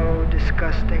in slow,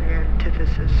 disgusting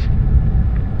antithesis.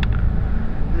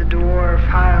 The dwarf,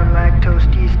 high on lactose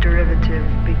yeast derivative,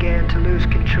 began to lose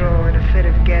control in a fit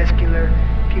of gascular,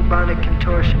 bubonic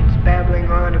contortions, babbling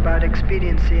on about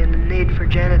expediency and the need for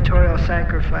janitorial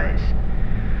sacrifice.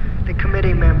 The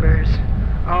committee members,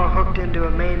 all hooked into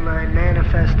a main line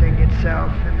manifesting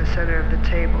itself in the center of the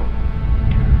table.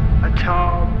 A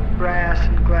tall brass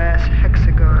and glass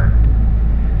hexagon,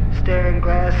 staring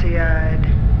glassy-eyed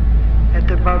at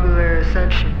the bubbler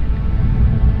ascension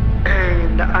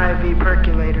in the IV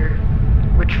perculator,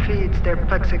 which feeds their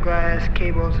plexiglass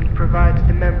cables and provides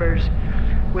the members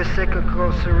with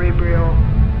cyclical cerebral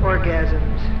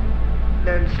orgasms,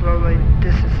 then slowly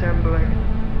disassembling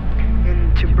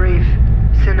into brief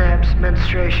synapse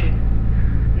menstruation,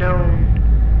 known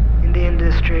in the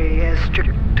industry as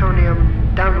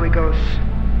stryctonium downwigos,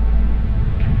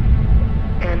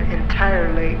 an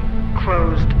entirely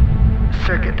closed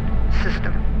circuit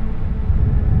system.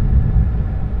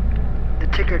 The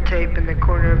ticker tape in the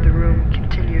corner of the room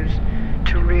continues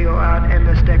to reel out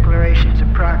endless declarations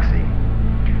of proxy.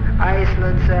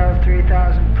 Iceland sells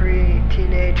 3,000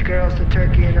 pre-teenage girls to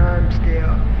Turkey in arms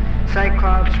deal.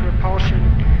 Cyclops repulsion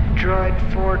droid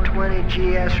 420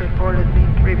 GS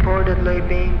reportedly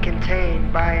being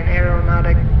contained by an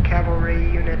aeronautic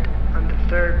cavalry unit on the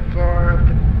 3rd floor of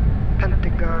the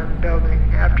Pentagon building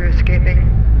after escaping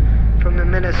from the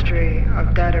Ministry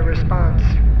of Data Response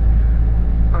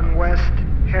on West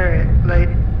Harriet late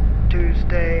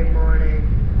Tuesday morning.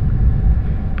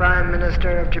 Prime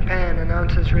Minister of Japan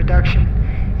announces reduction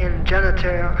in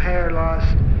genital hair loss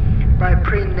by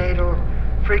prenatal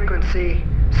frequency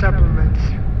supplements.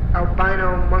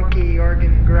 Albino monkey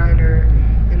organ grinder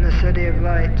in the City of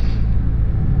Lights.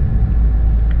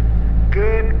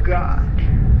 Good God,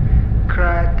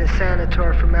 cried the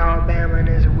senator from Alabama in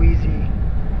his wheezy,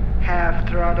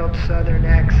 half-throttled southern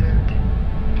accent.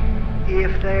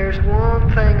 If there's one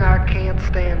thing I can't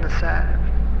stand the sight of,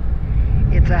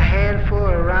 it's a handful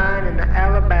of rind and the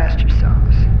alabaster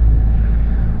sauce.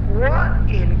 What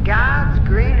in God's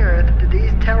green earth do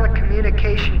these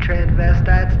telecommunication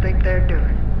transvestites think they're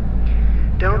doing?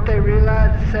 Don't they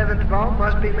realize the 7th vault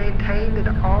must be maintained at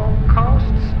all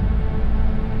costs?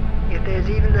 If there's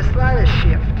even the slightest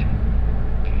shift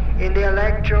in the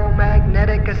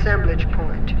electromagnetic assemblage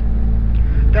point,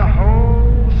 the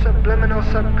whole subliminal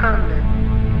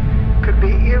subcontinent could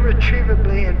be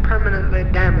irretrievably and permanently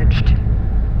damaged.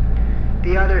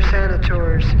 The other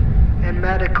senators and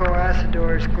medical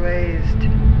acidors glazed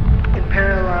in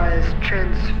paralyzed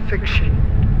transfixion,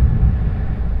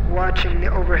 watching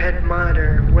the overhead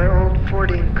monitor where old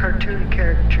Fortean cartoon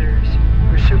characters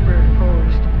were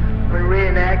superimposed or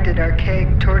reenacted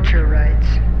archaic torture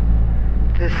rites.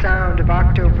 The sound of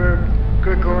octoverb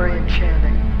Gregorian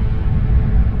chanting.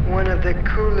 One of the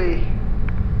coolie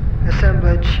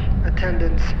assemblage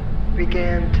attendants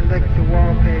began to lick the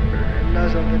wallpaper and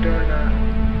nuzzle the doorknob.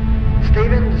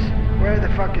 Stevens? Where the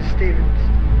fuck is Stevens?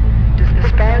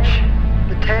 Dispatch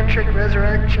the tantric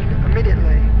resurrection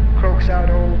immediately, croaks out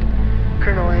old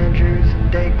Colonel Andrews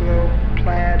in day-glow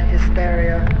plaid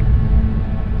hysteria.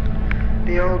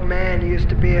 The old man used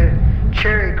to be a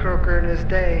cherry croaker in his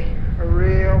day, a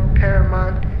real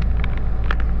paramount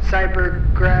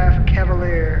cybergraph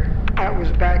cavalier. That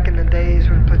was back in the days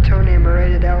when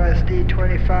plutonium-rated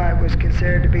LSD-25 was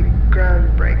considered to be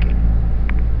groundbreaking.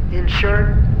 In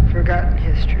short, forgotten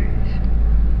histories.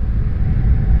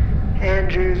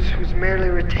 Andrews was merely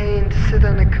retained to sit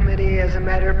on the committee as a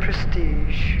matter of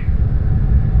prestige.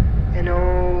 An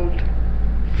old,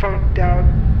 funked-out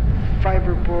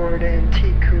fiberboard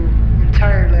antique who,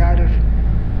 entirely out of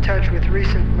touch with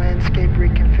recent landscape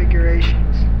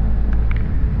reconfigurations,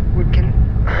 would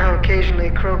occasionally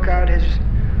croak out his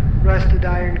rusted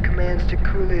iron commands to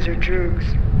coolies or droogs,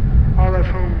 all of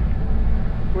whom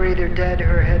were either dead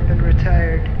or had been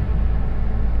retired,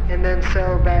 and then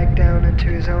settle back down into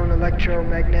his own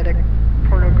electromagnetic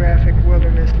pornographic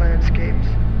wilderness landscapes,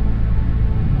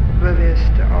 oblivious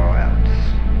to all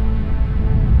else.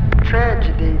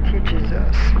 Tragedy teaches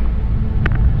us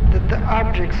that the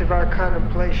objects of our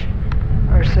contemplation,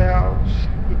 ourselves,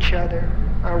 each other,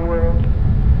 our world,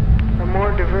 are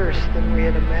more diverse than we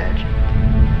had imagined,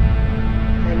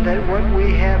 and that what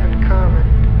we have in common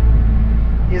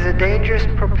is a dangerous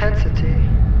propensity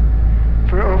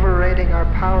for overrating our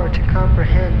power to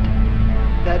comprehend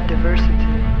that diversity.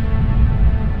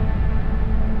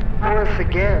 Once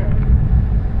again,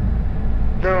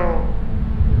 though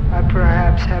I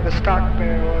perhaps have a stock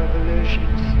barrel of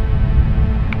illusions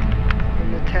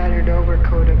in the tattered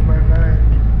overcoat of my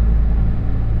mind,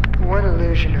 one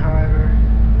illusion, however,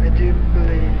 I do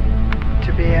believe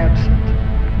to be absent,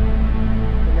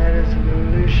 and that is an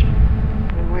illusion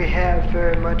that we have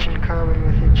very much in common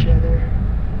with each other.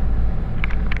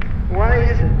 Why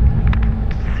is it?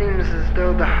 It seems as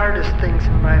though the hardest things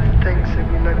in life are things that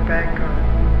we look back on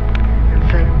and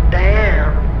think,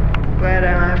 damn, glad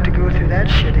I don't have to go through that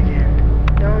shit again.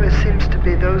 It always seems to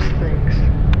be those things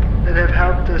that have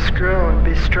helped us grow and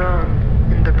be strong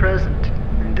in the present,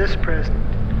 in this present.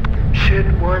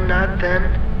 Should one not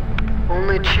then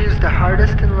only choose the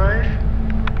hardest in life,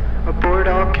 abort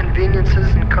all conveniences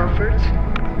and comforts,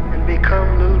 and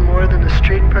become little more than a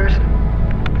street person?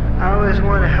 I always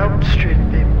want to help street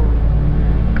people,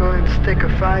 go and stick a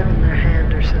 5 in their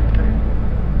hand or something.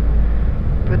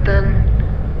 But then,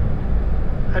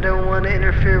 I don't want to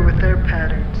interfere with their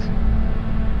patterns.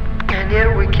 And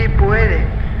yet we keep waiting.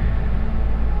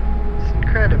 It's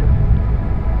incredible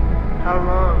how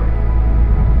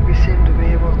long we seem to be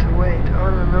able to wait,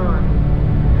 on and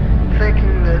on,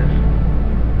 thinking that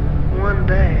one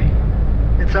day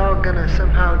it's all gonna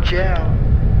somehow gel.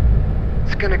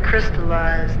 It's gonna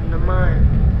crystallize in the mind.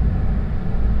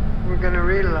 We're gonna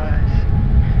realize,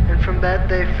 and from that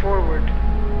day forward,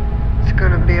 it's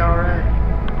gonna be alright.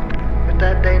 But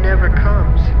that day never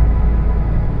comes.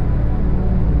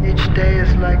 Each day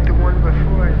is like the one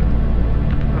before it,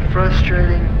 a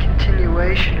frustrating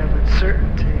continuation of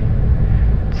uncertainty,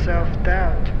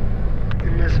 self-doubt,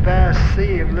 in this vast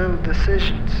sea of little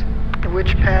decisions,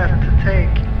 which path to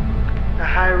take, the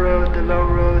high road, the low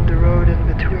road, the road in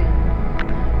between,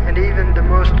 and even the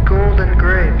most golden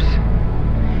grapes,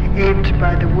 aped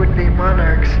by the would-be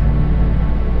monarchs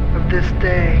of this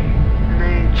day and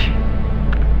age,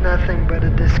 nothing but a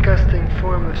disgusting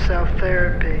form of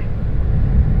self-therapy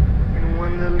in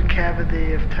one little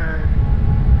cavity of time.